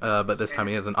again, but this time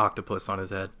he has an octopus on his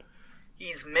head.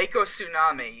 He's Mako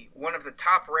Tsunami, one of the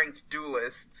top-ranked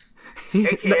duelists.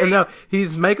 No,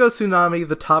 he's Mako Tsunami,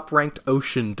 the top-ranked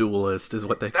ocean duelist, is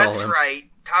what they call him. That's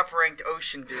right, top-ranked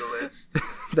ocean duelist.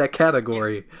 That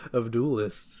category of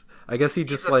duelists. I guess he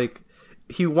just,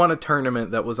 he won a tournament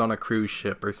that was on a cruise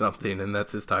ship or something, and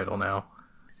that's his title now.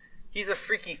 He's a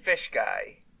freaky fish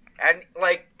guy. And,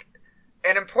 like,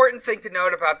 an important thing to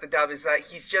note about the dub is that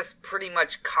he's just pretty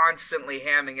much constantly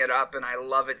hamming it up, and I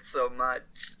love it so much.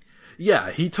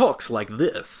 Yeah, he talks like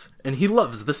this, and he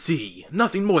loves the sea.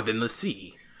 Nothing more than the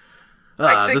sea.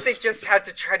 I think they just had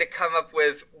to try to come up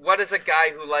with, what does a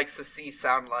guy who likes the sea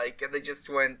sound like? And they just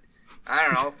went, I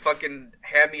don't know, fucking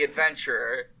hammy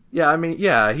adventurer. Yeah, I mean,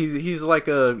 yeah, he's like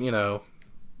a,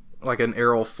 like an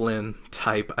Errol Flynn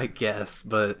type, I guess,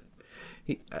 but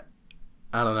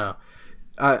I don't know.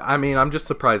 I mean, I'm just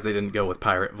surprised they didn't go with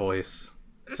pirate voice,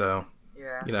 so,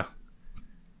 yeah.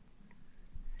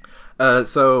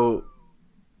 So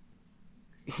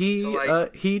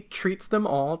he treats them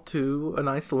all to a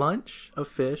nice lunch of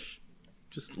fish,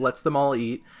 just lets them all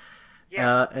eat.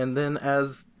 Yeah. And then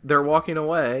as they're walking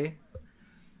away,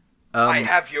 I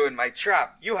have you in my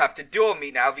trap. You have to duel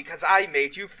me now because I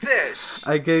made you fish.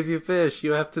 I gave you fish.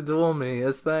 You have to duel me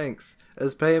as thanks,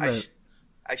 as payment.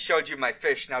 I showed you my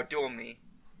fish. Now duel me.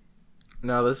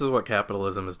 No, this is what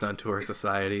capitalism has done to our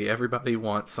society. Everybody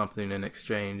wants something in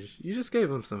exchange. You just gave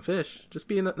them some fish. Just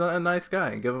be a nice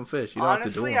guy and give them fish. You don't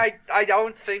Honestly, have to duel them. I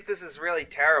don't think this is really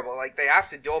terrible. Like, they have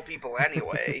to duel people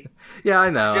anyway. Yeah,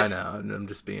 I know. I'm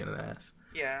just being an ass.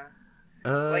 Yeah.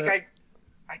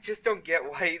 I just don't get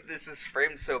why this is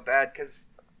framed so bad, because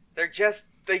they're just...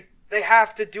 They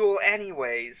have to duel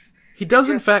anyways. He does,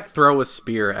 in fact, throw a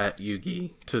spear at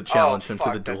Yugi to challenge him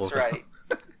to the duel. That's right.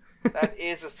 That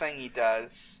is a thing he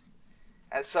does.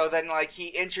 And so then, like, he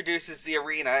introduces the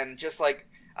arena, and just, like,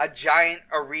 a giant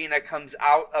arena comes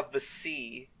out of the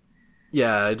sea.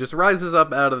 Yeah, it just rises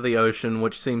up out of the ocean,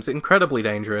 which seems incredibly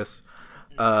dangerous.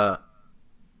 And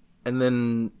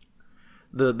then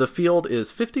the field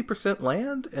is 50%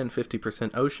 land and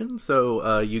 50% ocean, so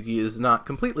Yugi is not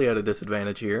completely at a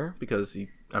disadvantage here, because he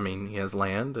has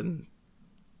land, and...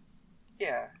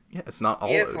 Yeah. Yeah, it's not all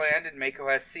He has ocean. land, and Mako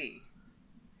has sea.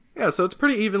 Yeah, so it's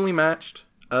pretty evenly matched.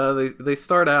 They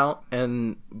start out,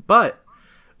 but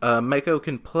Mako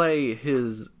can play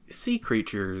his sea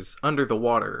creatures under the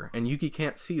water, and Yugi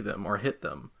can't see them or hit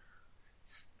them.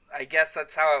 I guess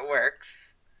that's how it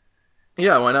works.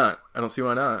 Yeah, why not? I don't see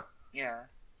why not. Yeah.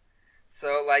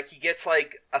 So, like, he gets,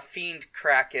 like, a fiend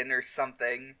kraken or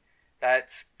something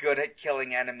that's good at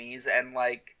killing enemies, and,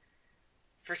 like,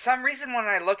 for some reason when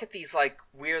I look at these, like,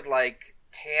 weird, like,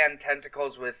 tan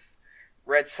tentacles with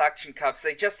red suction cups,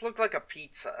 they just look like a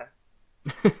pizza.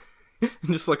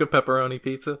 Just like a pepperoni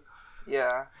pizza?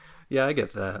 Yeah. Yeah, I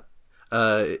get that.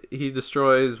 He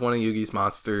destroys one of Yugi's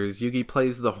monsters. Yugi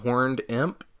plays the Horned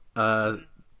Imp to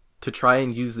try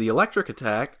and use the electric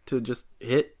attack to just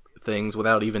hit things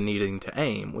without even needing to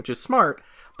aim, which is smart,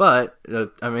 but,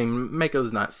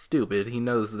 Mako's not stupid. He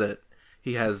knows that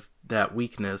he has that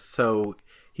weakness, so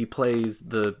he plays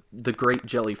the Great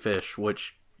Jellyfish,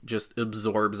 which just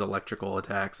absorbs electrical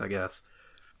attacks, I guess.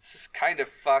 This is kind of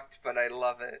fucked, but I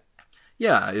love it.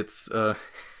 Yeah, it's,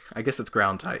 I guess it's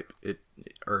ground type. And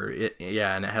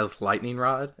it has lightning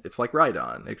rod. It's like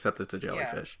Rhydon, except it's a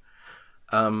jellyfish.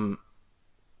 Yeah.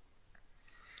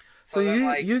 So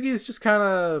Yugi's just kind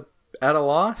of at a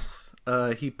loss.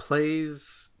 He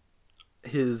plays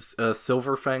his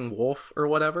Silverfang Wolf or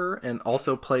whatever, and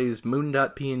also plays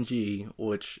Moon.png,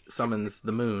 which summons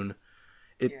the moon.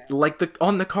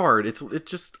 On the card, it's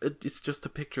just a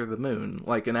picture of the moon,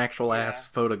 like an actual ass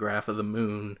photograph of the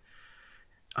moon.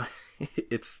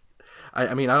 It's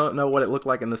I mean, I don't know what it looked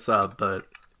like in the sub, but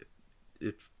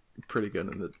it's pretty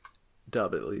good in the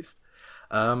dub, at least.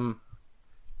 But,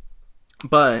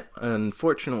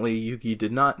 unfortunately, Yugi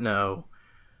did not know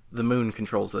the moon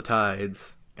controls the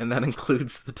tides, and that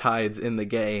includes the tides in the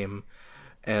game.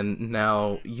 And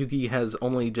now Yugi has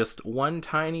only just one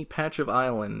tiny patch of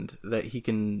island that he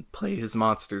can play his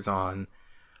monsters on,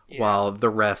 while the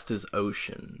rest is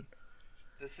ocean.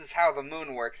 This is how the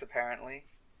moon works, apparently.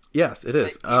 Yes, it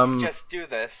is. You can just do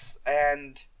this,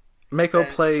 and... Mako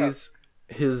plays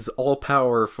his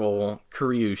all-powerful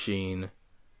Kuryushin.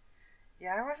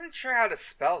 Yeah, I wasn't sure how to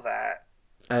spell that.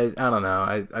 I don't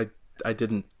know. I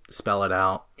didn't spell it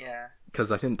out. Yeah.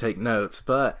 Because I didn't take notes,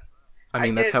 but... I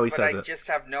mean, that's how he says it. I just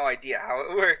have no idea how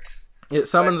it works. It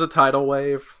summons a tidal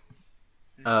wave.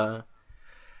 And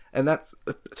that's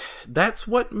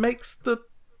what makes the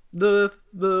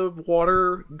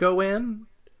water go in.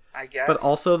 I guess. But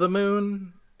also the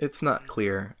moon. It's not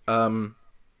clear. And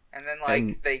then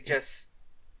he just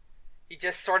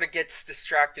sort of gets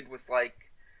distracted with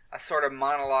like a sort of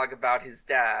monologue about his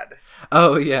dad.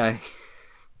 Oh yeah.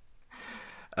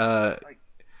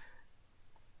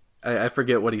 I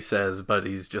forget what he says, but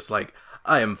he's just like,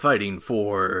 I am fighting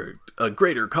for a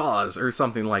greater cause, or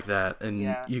something like that. And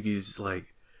Yugi's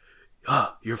like,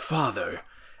 your father.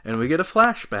 And we get a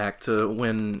flashback to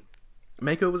when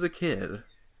Mako was a kid.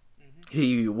 Mm-hmm.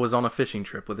 He was on a fishing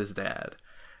trip with his dad,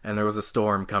 and there was a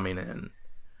storm coming in.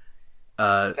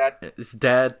 His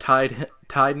dad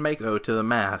tied Mako to the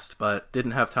mast, but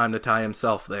didn't have time to tie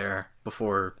himself there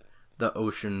before the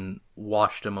ocean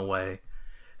washed him away.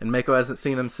 And Mako hasn't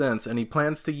seen him since, and he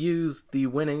plans to use the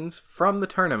winnings from the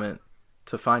tournament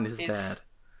to find his dad.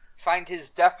 Find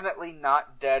his definitely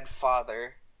not dead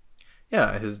father.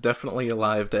 Yeah, his definitely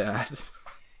alive dad.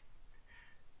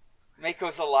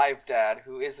 Mako's alive dad,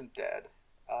 who isn't dead.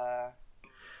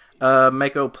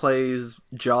 Mako plays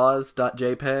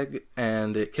Jaws.jpg,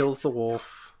 and it kills the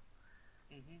wolf.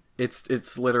 Mm-hmm.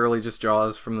 It's literally just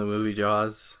Jaws from the movie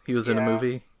Jaws. He was in a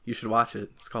movie. You should watch it.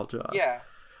 It's called Jaws. Yeah.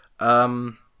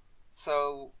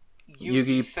 So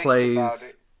Yugi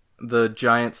plays the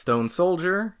giant stone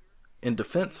soldier in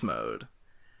defense mode.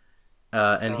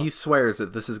 And he swears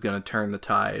that this is going to turn the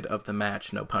tide of the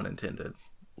match, no pun intended.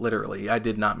 Literally, I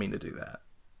did not mean to do that.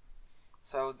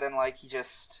 So then,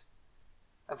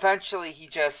 eventually he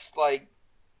just,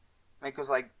 Mako's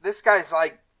like, this guy's,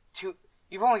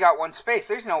 you've only got one space,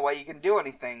 there's no way you can do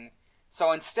anything.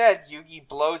 So instead, Yugi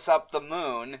blows up the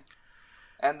moon,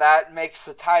 and that makes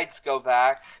the tides go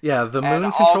back. Yeah, the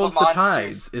moon controls the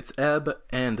tides. Its ebb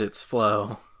and its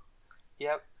flow.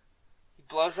 Yep. He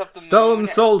blows up the moon. Stone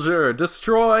Soldier,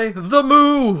 destroy the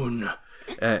moon!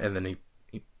 And then he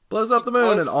blows up the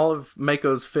moon, and all of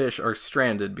Mako's fish are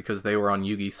stranded because they were on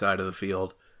Yugi's side of the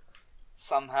field.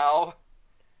 Somehow.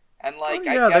 And, I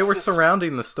guess they were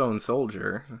surrounding the Stone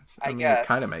Soldier. I guess. It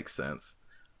kind of makes sense.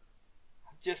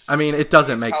 It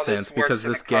doesn't make sense because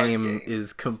this game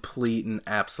is complete and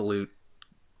absolute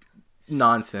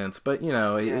nonsense. But,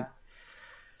 So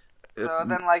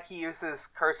then, he uses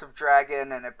Curse of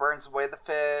Dragon, and it burns away the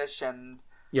fish, and...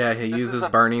 Yeah, he uses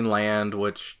Burning Land,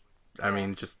 which,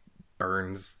 just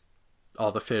burns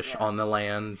all the fish on the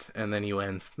land, and then he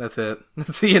wins. That's it.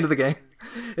 That's the end of the game.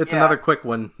 It's another quick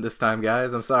one this time,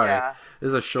 guys. I'm sorry. Yeah. This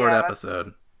is a short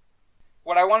episode.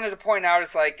 What I wanted to point out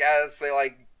is, as they,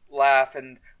 laugh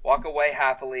and walk away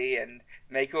happily, and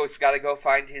Mako's got to go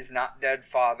find his not dead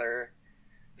father.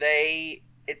 They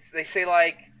say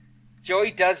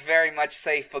Joey does very much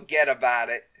say forget about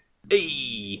it.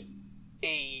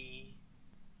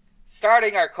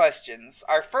 Starting our questions.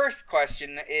 Our first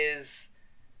question is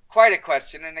quite a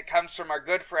question, and it comes from our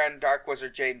good friend Dark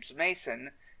Wizard James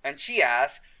Mason, and she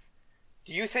asks,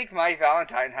 do you think my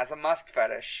Valentine has a musk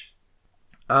fetish?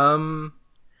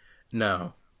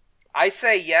 No. I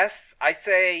say yes. I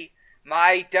say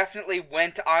Mai definitely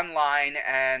went online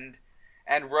and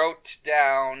wrote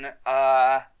down,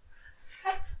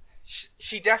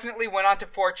 she definitely went onto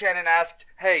 4chan and asked,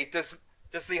 hey, does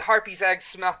the harpy's egg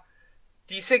smell?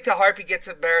 Do you think the harpy gets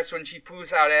embarrassed when she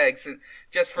poos out eggs? And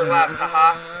just for laughs,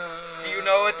 haha. Do you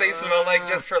know what they smell like?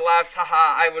 Just for laughs,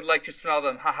 haha. I would like to smell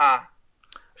them, haha.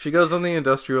 She goes on the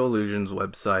Industrial Illusions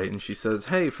website and she says,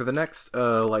 hey, for the next,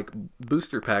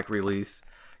 booster pack release,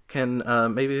 can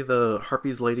maybe the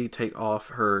Harpies lady take off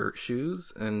her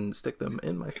shoes and stick them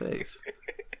in my face?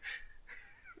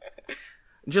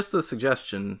 Just a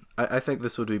suggestion. I think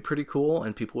this would be pretty cool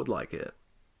and people would like it.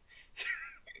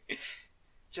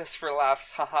 Just for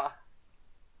laughs, haha.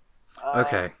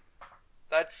 Okay.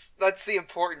 That's the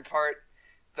important part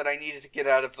that I needed to get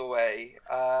out of the way.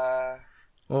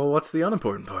 Well, what's the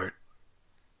unimportant part?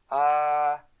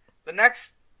 The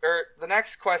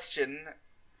next question,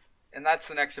 and that's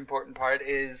the next important part,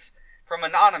 is from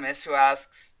Anonymous, who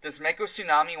asks, does Mako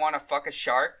Tsunami want to fuck a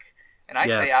shark? And I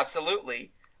say Yes.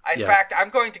 absolutely. In Yes. fact, I'm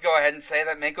going to go ahead and say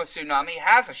that Mako Tsunami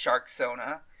has a shark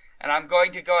sona, and I'm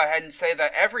going to go ahead and say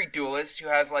that every duelist who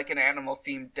has like an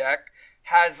animal-themed deck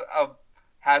has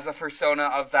a persona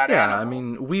of that animal. Yeah, I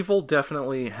mean, Weevil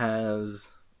definitely has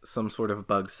some sort of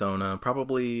bug sona,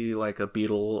 probably like a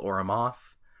beetle or a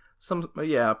moth.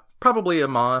 Probably a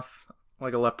moth,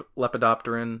 like a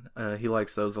lepidopteran. He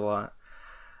likes those a lot.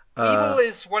 Weevil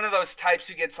is one of those types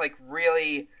who gets like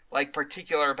really like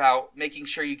particular about making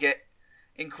sure you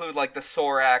include like the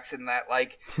thorax and that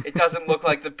like it doesn't look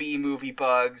like the B-movie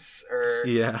bugs or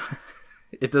Yeah,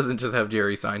 it doesn't just have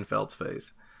Jerry Seinfeld's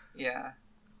face. yeah.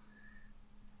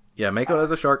 Yeah, Mako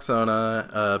has a shark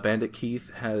sona. Bandit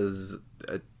Keith has.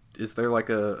 Is there like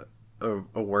a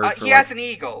word for? He has an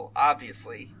eagle,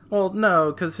 obviously. Well,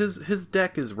 no, because his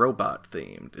deck is robot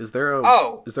themed. Is there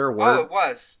a? Is there a word? Oh, it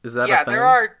was. Is that yeah? a thing? There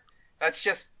are. That's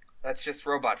just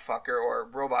robot fucker or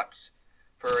robot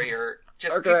furry or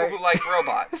just Okay. people who like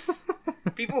robots.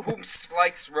 People who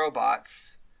likes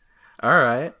robots. All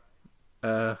right.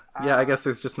 Yeah, I guess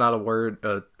there's just not a word.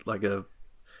 Like a.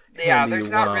 Yeah, handy there's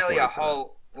not one-off really word a for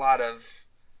whole lot of.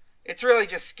 It's really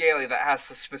just Scaly that has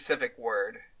the specific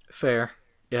word. that. Fair.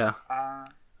 Yeah.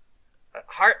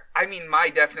 My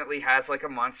definitely has like a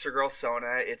Monster Girl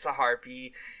Sona. It's a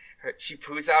harpy. She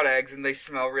poos out eggs and they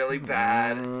smell really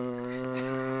bad.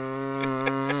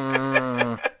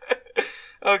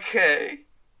 Okay.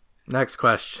 Next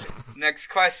question. Next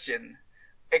question.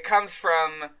 It comes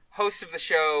from host of the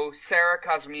show, Sarah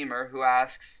Cosmemer, who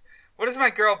asks, what does my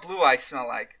girl Blue Eye smell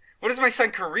like? What does my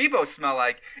son Karibo smell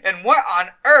like? And what on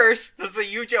earth does the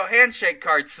Yujo Handshake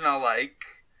card smell like?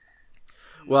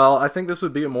 Well, I think this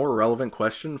would be a more relevant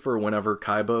question for whenever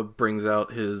Kaiba brings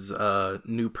out his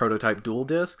new prototype dual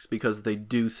discs, because they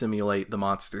do simulate the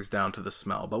monsters down to the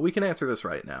smell. But we can answer this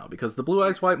right now, because the Blue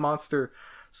Eyes White monster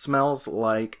smells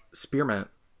like spearmint.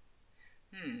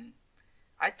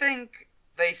 I think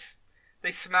they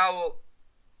smell...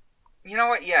 You know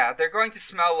what? Yeah, they're going to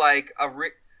smell like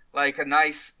a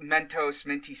nice Mentos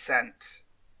minty scent.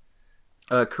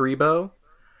 Karibo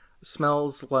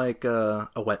smells like a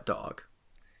wet dog.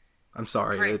 I'm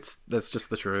sorry, Great. that's just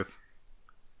the truth.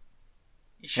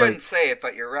 You shouldn't Like- say it,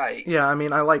 but you're right. Yeah, I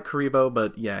mean, I like Karibo,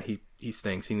 but yeah, he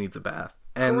stinks. He needs a bath.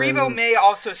 And Karibo then- may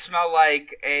also smell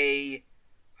like a...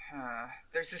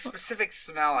 there's a specific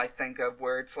smell I think of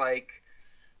where it's like...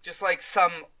 Just like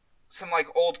some like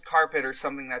old carpet or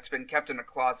something that's been kept in a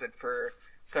closet for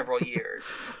several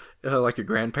years. like your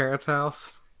grandparents'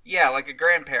 house. Yeah, like a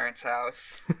grandparent's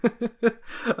house.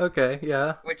 Okay,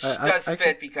 yeah. Which I does can-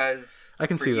 fit because... I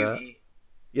can for see that. Yugi.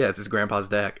 Yeah, it's his grandpa's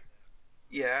deck.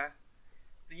 Yeah.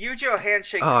 The Yujo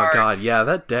Handshake Oh cards... god, yeah,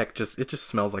 that deck just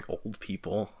smells like old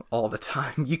people all the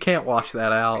time. You can't wash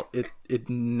that out. It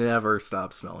never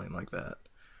stops smelling like that.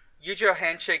 Yujo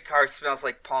Handshake card smells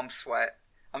like palm sweat.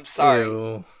 I'm sorry.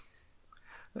 Ew.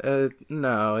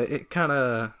 No, it kind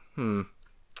of.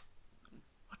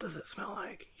 What does it smell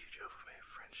like? Yujo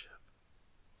friendship.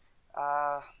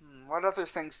 What other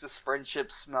things does friendship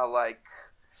smell like?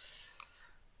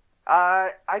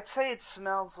 I'd say it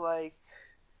smells like...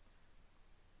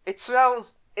 It's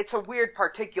a weird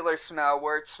particular smell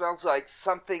where it smells like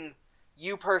something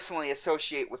you personally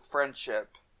associate with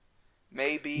friendship.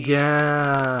 Maybe...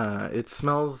 Yeah, it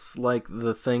smells like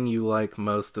the thing you like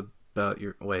most about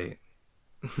your. Wait.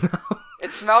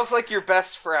 It smells like your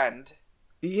best friend.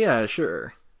 Yeah,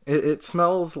 sure. It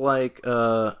smells like,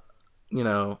 it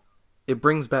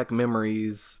brings back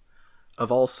memories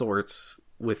of all sorts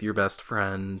with your best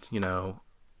friend,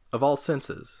 of all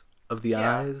senses. Of the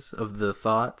Yeah. eyes, of the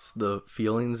thoughts, the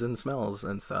feelings and smells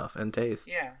and stuff, and taste.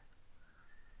 Yeah.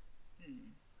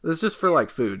 It's just for, like,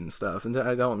 food and stuff, and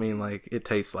I don't mean, like, it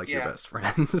tastes like your Yeah. best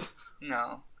friends.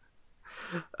 No.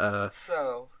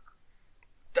 So,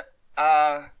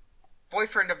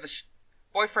 Boyfriend of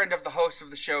the host of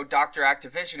the show, Dr.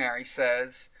 Activisionary,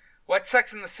 says, what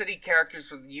Sex and the City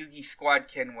characters would Yugi squad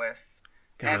kin with?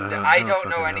 God, And I I don't don't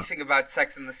know fucking know. anything about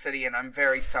Sex and the City, and I'm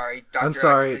very sorry, Dr. I'm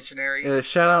sorry. Activisionary.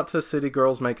 Shout out to City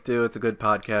Girls Make Do. It's a good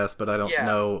podcast, but I don't Yeah.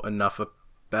 know enough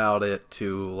about it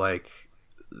to, like,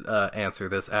 answer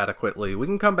this adequately. We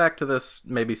can come back to this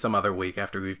maybe some other week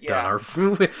after we've done our...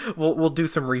 we'll do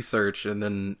some research and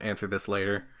then answer this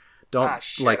later. Don't,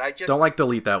 shit, don't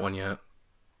delete that one yet.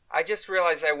 I just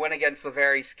realized I went against the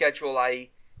very schedule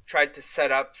I tried to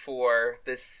set up for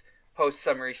this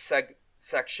post-summary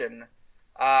section.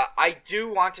 I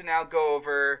do want to now go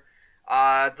over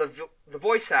the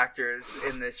voice actors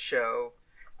in this show.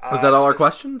 Was that all our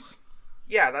questions?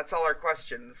 Yeah, that's all our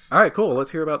questions. All right, cool.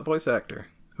 Let's hear about the voice actor.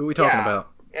 Who are we talking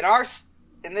about?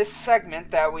 In this segment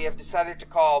that we have decided to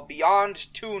call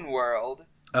Beyond Toon World.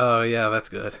 Oh, yeah, that's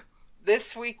good.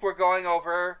 This week we're going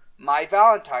over My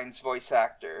Valentine's voice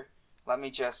actor. Let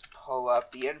me just pull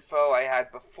up the info I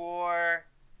had before.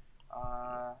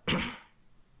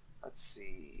 Let's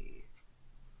see.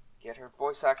 Get her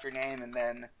voice actor name, and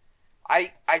then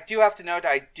I do have to note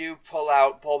I do pull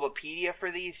out Bulbapedia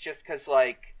for these just because,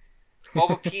 like,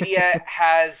 Bulbapedia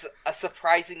has a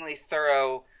surprisingly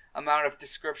thorough amount of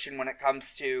description when it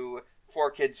comes to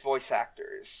 4Kids voice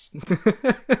actors.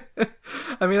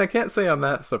 I mean, I can't say I'm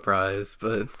that surprised,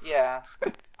 but... Yeah.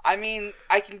 I mean,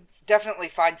 I can definitely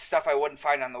find stuff I wouldn't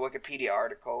find on the Wikipedia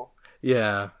article.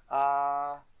 Yeah.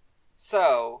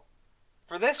 So,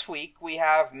 for this week, we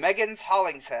have Megan's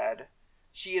Hollingshead.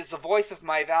 She is the voice of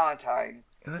My Valentine.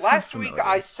 Last week,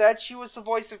 I said she was the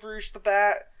voice of Rouge the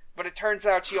Bat, but it turns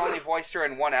out she only voiced her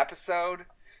in one episode.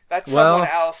 That's someone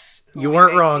else who you we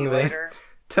weren't may wrong see then. later.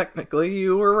 Technically,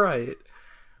 you were right.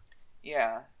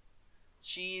 Yeah.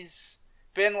 She's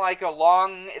been, like, a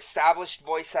long-established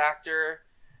voice actor,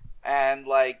 and,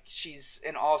 like, she's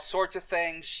in all sorts of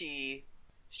things. She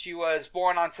was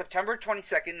born on September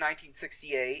 22nd,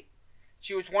 1968.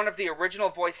 She was one of the original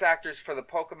voice actors for the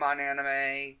Pokemon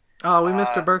anime. Oh, we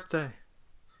missed her birthday.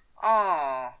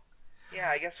 Oh, yeah,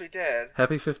 I guess we did.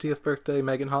 Happy 50th birthday,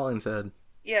 Megan Hollingshead.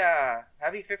 Yeah,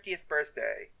 happy 50th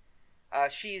birthday.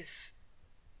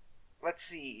 Let's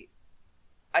see.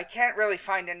 I can't really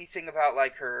find anything about,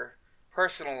 like, her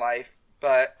personal life,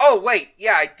 but... Oh, wait,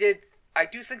 yeah, I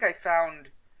do think I found...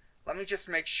 Let me just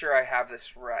make sure I have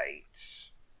this right.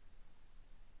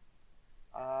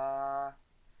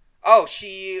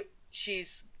 She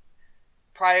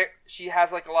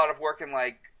has, like, a lot of work in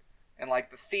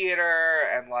the theater,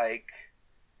 and, like,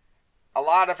 a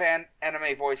lot of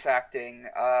anime voice acting.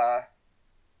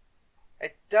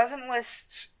 It doesn't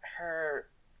list her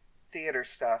theater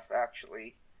stuff,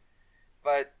 actually.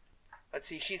 But, let's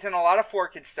see, she's in a lot of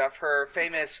 4Kids stuff. Her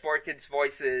famous 4Kids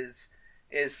voices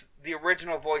is the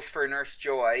original voice for Nurse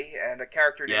Joy, and a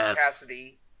character named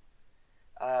Cassidy.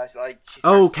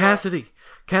 Cassidy!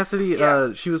 Cassidy,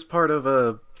 yeah. She was part of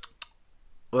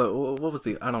what was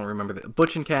I don't remember.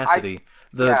 Butch and Cassidy,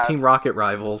 Team Rocket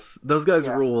rivals. Those guys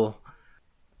rule.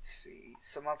 Let's see.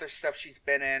 Some other stuff she's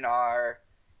been in are...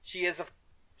 She is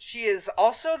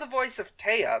also the voice of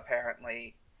Taya,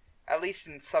 apparently. At least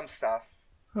in some stuff.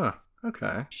 Huh,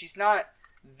 okay. She's not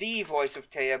the voice of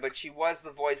Taya, but she was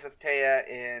the voice of Taya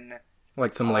in...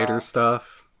 Like some later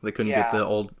stuff? They couldn't get the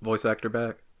old voice actor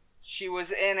back? She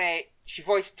voiced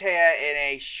Taya in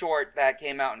a short that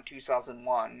came out in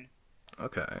 2001.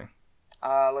 Okay.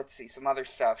 Let's see, some other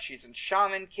stuff. She's in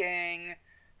Shaman King.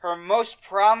 Her most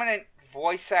prominent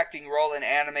voice acting role in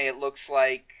anime, it looks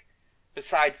like,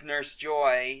 besides Nurse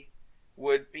Joy,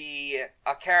 would be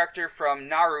a character from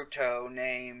Naruto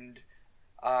named...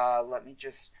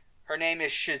 Her name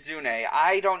is Shizune.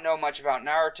 I don't know much about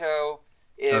Naruto.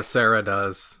 Sarah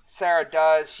does. Sarah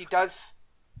does. She does...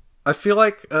 I feel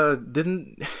like,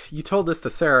 didn't... You told this to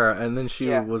Sarah, and then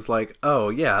she was like, oh,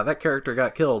 yeah, that character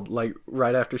got killed, like,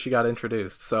 right after she got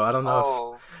introduced. So I don't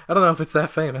know if it's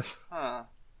that famous. Huh.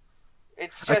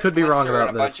 It's just I could be wrong about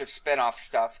a bunch of spin-off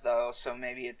stuff, though, so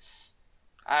maybe it's...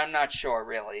 I'm not sure,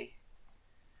 really.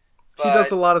 She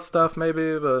does a lot of stuff,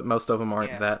 maybe, but most of them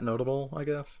aren't that notable, I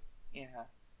guess. Yeah.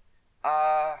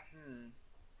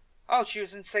 Oh, she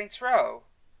was in Saints Row.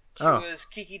 She was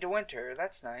Kiki de Winter.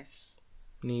 That's nice.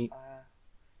 Neat.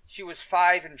 She was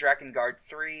 5 in Drakengard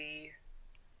 3.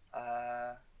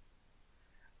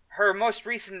 Her most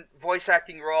recent voice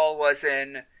acting role was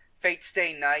in Fate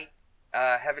Stay Night,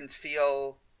 Heaven's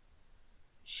Feel.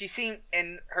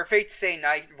 In her Fate Stay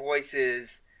Night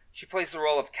voices, she plays the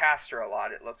role of Castor a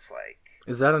lot, it looks like.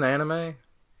 Is that an anime?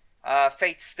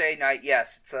 Fate Stay Night,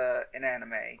 yes, it's an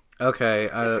anime. Okay.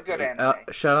 It's a good anime.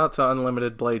 Shout out to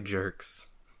Unlimited Blade Jerks.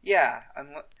 Yeah,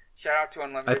 shout out to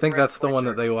Unlimited. I think that's the one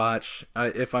that Jerks. they watch.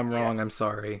 If I'm wrong, I'm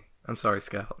sorry. I'm sorry,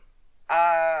 Scout.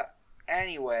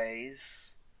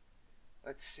 Anyways,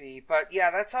 let's see. But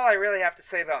yeah, that's all I really have to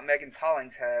say about Megan's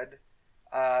Hollingshead.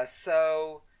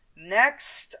 So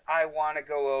next I want to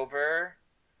go over,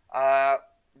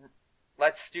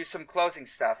 let's do some closing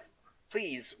stuff.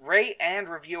 Please rate and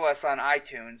review us on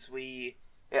iTunes.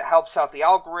 It helps out the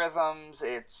algorithms.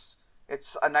 It's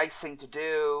a nice thing to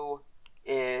do.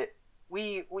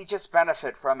 We just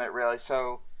benefit from it, really.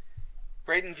 So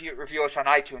rate and review us on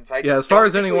iTunes. Yeah, as far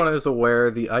as anyone is aware,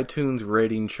 the iTunes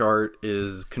rating chart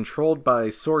is controlled by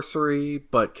sorcery,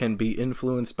 but can be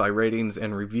influenced by ratings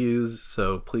and reviews,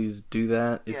 so please do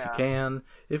that if you can.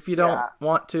 If you don't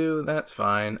want to, that's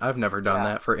fine. I've never done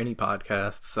that for any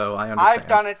podcast, so I understand. I've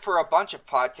done it for a bunch of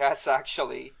podcasts,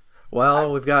 actually.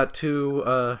 Well, we've got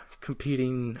two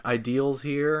competing ideals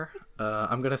here.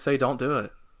 I'm going to say don't do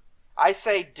it. I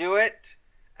say do it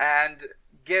and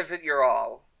give it your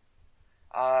all.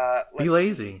 Be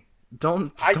lazy.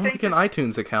 Don't make an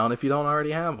iTunes account if you don't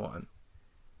already have one.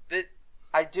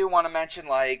 I do want to mention,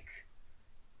 like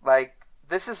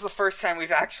this is the first time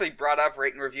we've actually brought up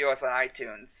rate and review us on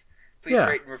iTunes. Please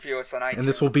rate and review us on iTunes. And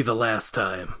this will be the last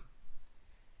time.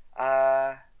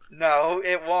 No,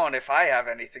 it won't if I have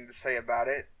anything to say about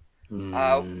it.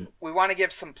 We want to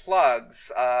give some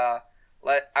plugs. I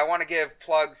want to give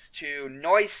plugs to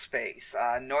Noise Space.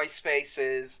 Noise Space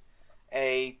is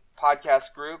a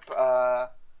podcast group.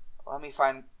 Let me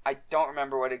find. I don't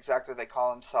remember what exactly they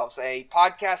call themselves. A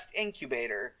podcast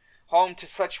incubator, home to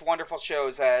such wonderful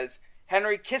shows as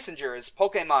Henry Kissinger's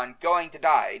Pokemon Going to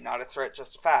Die, not a threat,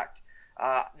 just a fact.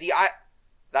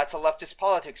 That's a leftist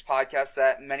politics podcast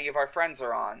that many of our friends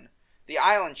are on. The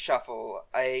Island Shuffle,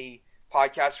 a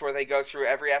podcast where they go through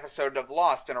every episode of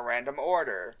Lost in a random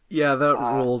order. Yeah, that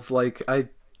rules. Like, I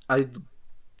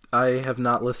have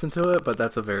not listened to it, but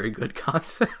that's a very good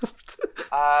concept.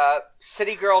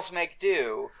 City Girls Make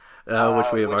Do.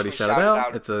 Which we have already shouted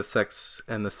out. It's a Sex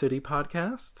and the City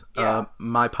podcast. Yeah.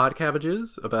 My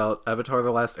Podcabbages about Avatar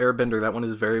The Last Airbender. That one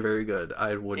is very, very good.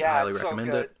 I would highly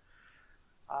recommend it.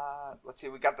 Let's see,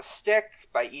 we got The Stick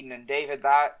by Eden and David.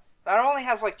 That only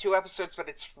has like 2 episodes, but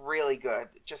it's really good.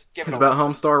 Just give it a listen. It's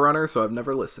about Homestar Runner, so I've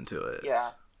never listened to it.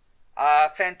 Yeah.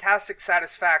 Fantastic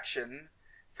Satisfaction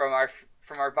from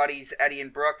our buddies Eddie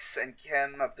and Brooks and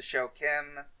Kim of the show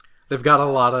Kim. They've got a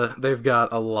lot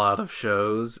of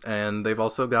shows, and they've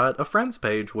also got a friends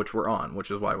page which we're on, which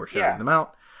is why we're shouting them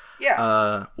out.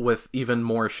 Yeah. With even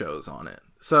more shows on it.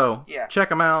 So check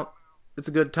them out. It's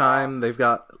a good time. They've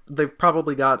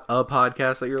probably got a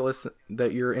podcast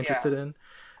that you're interested in,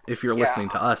 if you're listening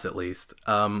to us at least.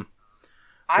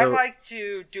 I like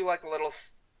to do like a little.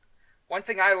 One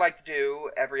thing I like to do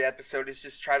every episode is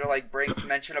just try to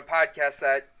mention a podcast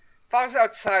that falls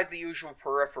outside the usual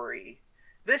periphery.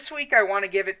 This week I want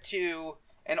to give it to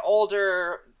an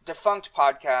older defunct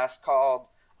podcast called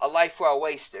A Life Well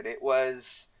Wasted. It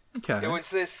was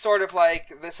this sort of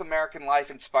like This American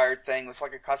Life inspired thing. It was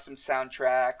like a custom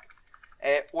soundtrack.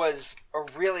 It was a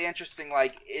really interesting,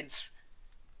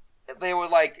 they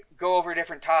would go over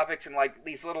different topics and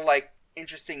these little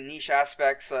interesting niche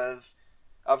aspects of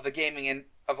the gaming and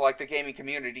of the gaming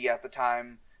community at the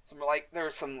time. There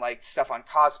was some stuff on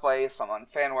cosplay, some on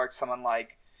fan work, some on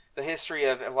the history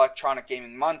of Electronic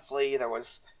Gaming Monthly. There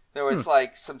was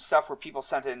some stuff where people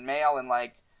sent in mail, and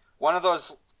one of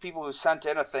those people who sent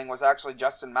in a thing was actually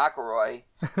Justin McElroy.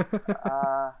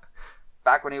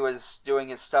 Back when he was doing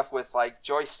his stuff with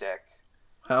Joystick.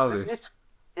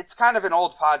 It's kind of an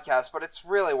old podcast, but it's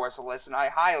really worth a listen. I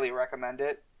highly recommend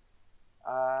it.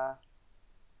 So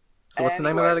what's the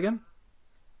name of that again?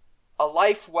 A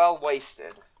Life Well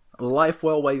Wasted. A Life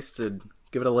Well Wasted.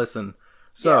 Give it a listen.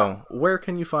 So, where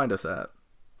can you find us at?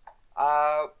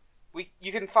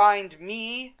 You can find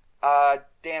me,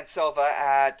 Dan Silva,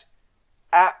 at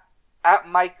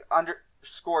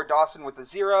Mike_Dawson with a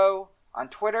 0 on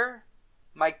Twitter,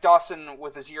 Mike Dawson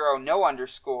with a 0, no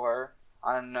underscore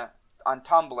on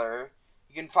Tumblr.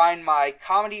 You can find my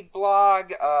comedy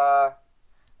blog,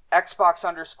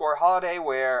 Xbox_Holiday,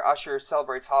 where Usher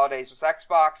celebrates holidays with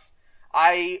Xbox.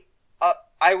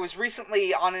 I was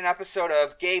recently on an episode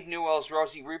of Gabe Newell's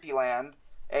Rosie Rupee Land,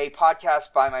 a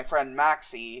podcast by my friend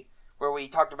Maxie, where we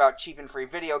talked about cheap and free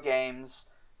video games.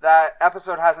 That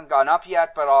episode hasn't gone up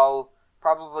yet, but I'll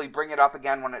probably bring it up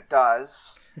again when it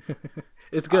does.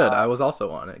 It's good. I was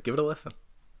also on it. Give it a listen.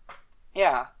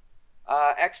 Yeah.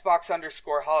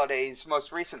 Xbox_Holiday's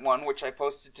most recent one, which I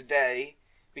posted today.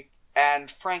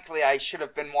 And frankly, I should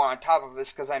have been more on top of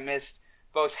this because I missed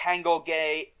both Hangle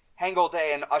Day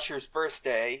and Usher's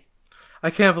birthday. I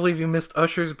can't believe you missed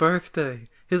Usher's birthday.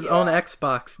 His own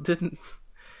Xbox didn't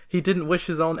wish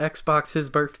his own Xbox his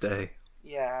birthday.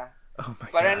 Yeah. Oh my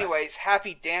god. But anyways,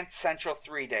 happy Dance Central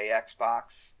 3 Day,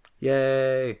 Xbox.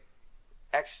 Yay.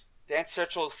 Dance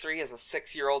Central 3 is a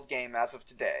 6-year-old game as of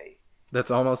today.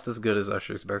 That's almost as good as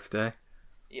Usher's birthday.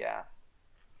 Yeah.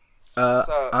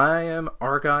 I am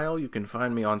Argyle. You can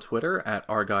find me on Twitter at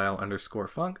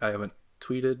Argyle_Funk. I haven't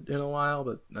tweeted in a while,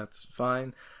 but that's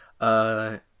fine.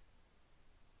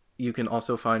 You can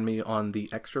also find me on the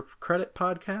Extra Credit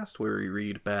podcast, where we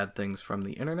read bad things from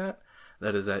the internet.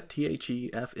 That is at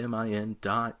thefmin.us.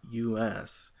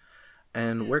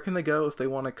 And where can they go if they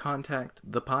want to contact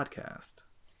the podcast?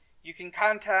 You can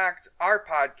contact our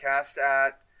podcast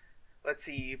at, let's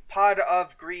see, Pod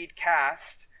of Greed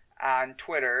Cast on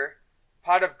Twitter,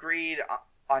 Pod of Greed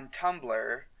on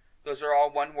Tumblr. Those are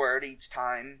all one word each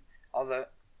time.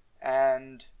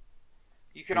 And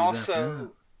you can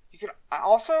also,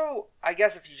 I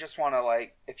guess if you just want to,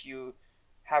 if you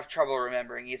have trouble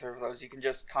remembering either of those, you can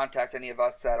just contact any of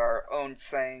us at our own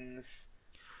things.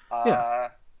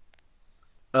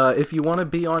 If you want to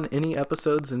be on any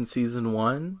episodes in season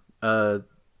 1,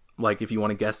 if you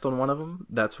want to guest on one of them,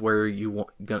 that's where you want.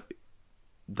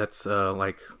 That's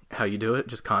how you do it.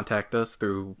 Just contact us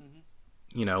through,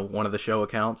 one of the show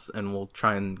accounts, and we'll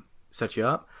try and set you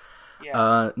up.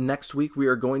 Yeah. Next week we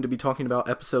are going to be talking about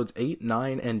episodes 8,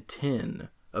 9, and 10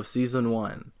 of season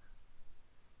 1.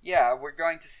 Yeah, we're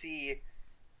going to see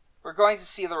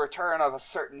the return of a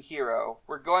certain hero.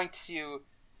 We're going to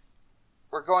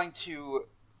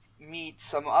meet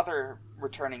some other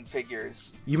returning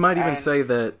figures. You might even say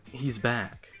that he's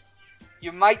back.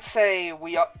 You might say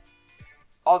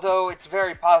although it's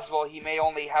very possible he may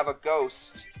only have a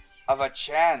ghost of a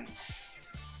chance.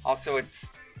 Also,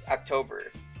 it's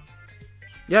October.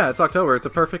 Yeah, it's October. It's a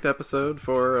perfect episode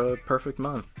for a perfect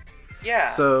month. Yeah.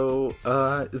 So,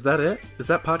 is that it? Is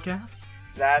that podcast?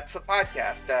 That's a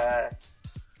podcast.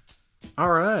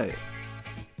 All right.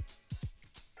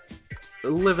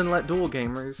 Live and let duel,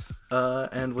 gamers.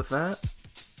 And with that,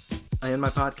 I end my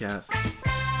podcast.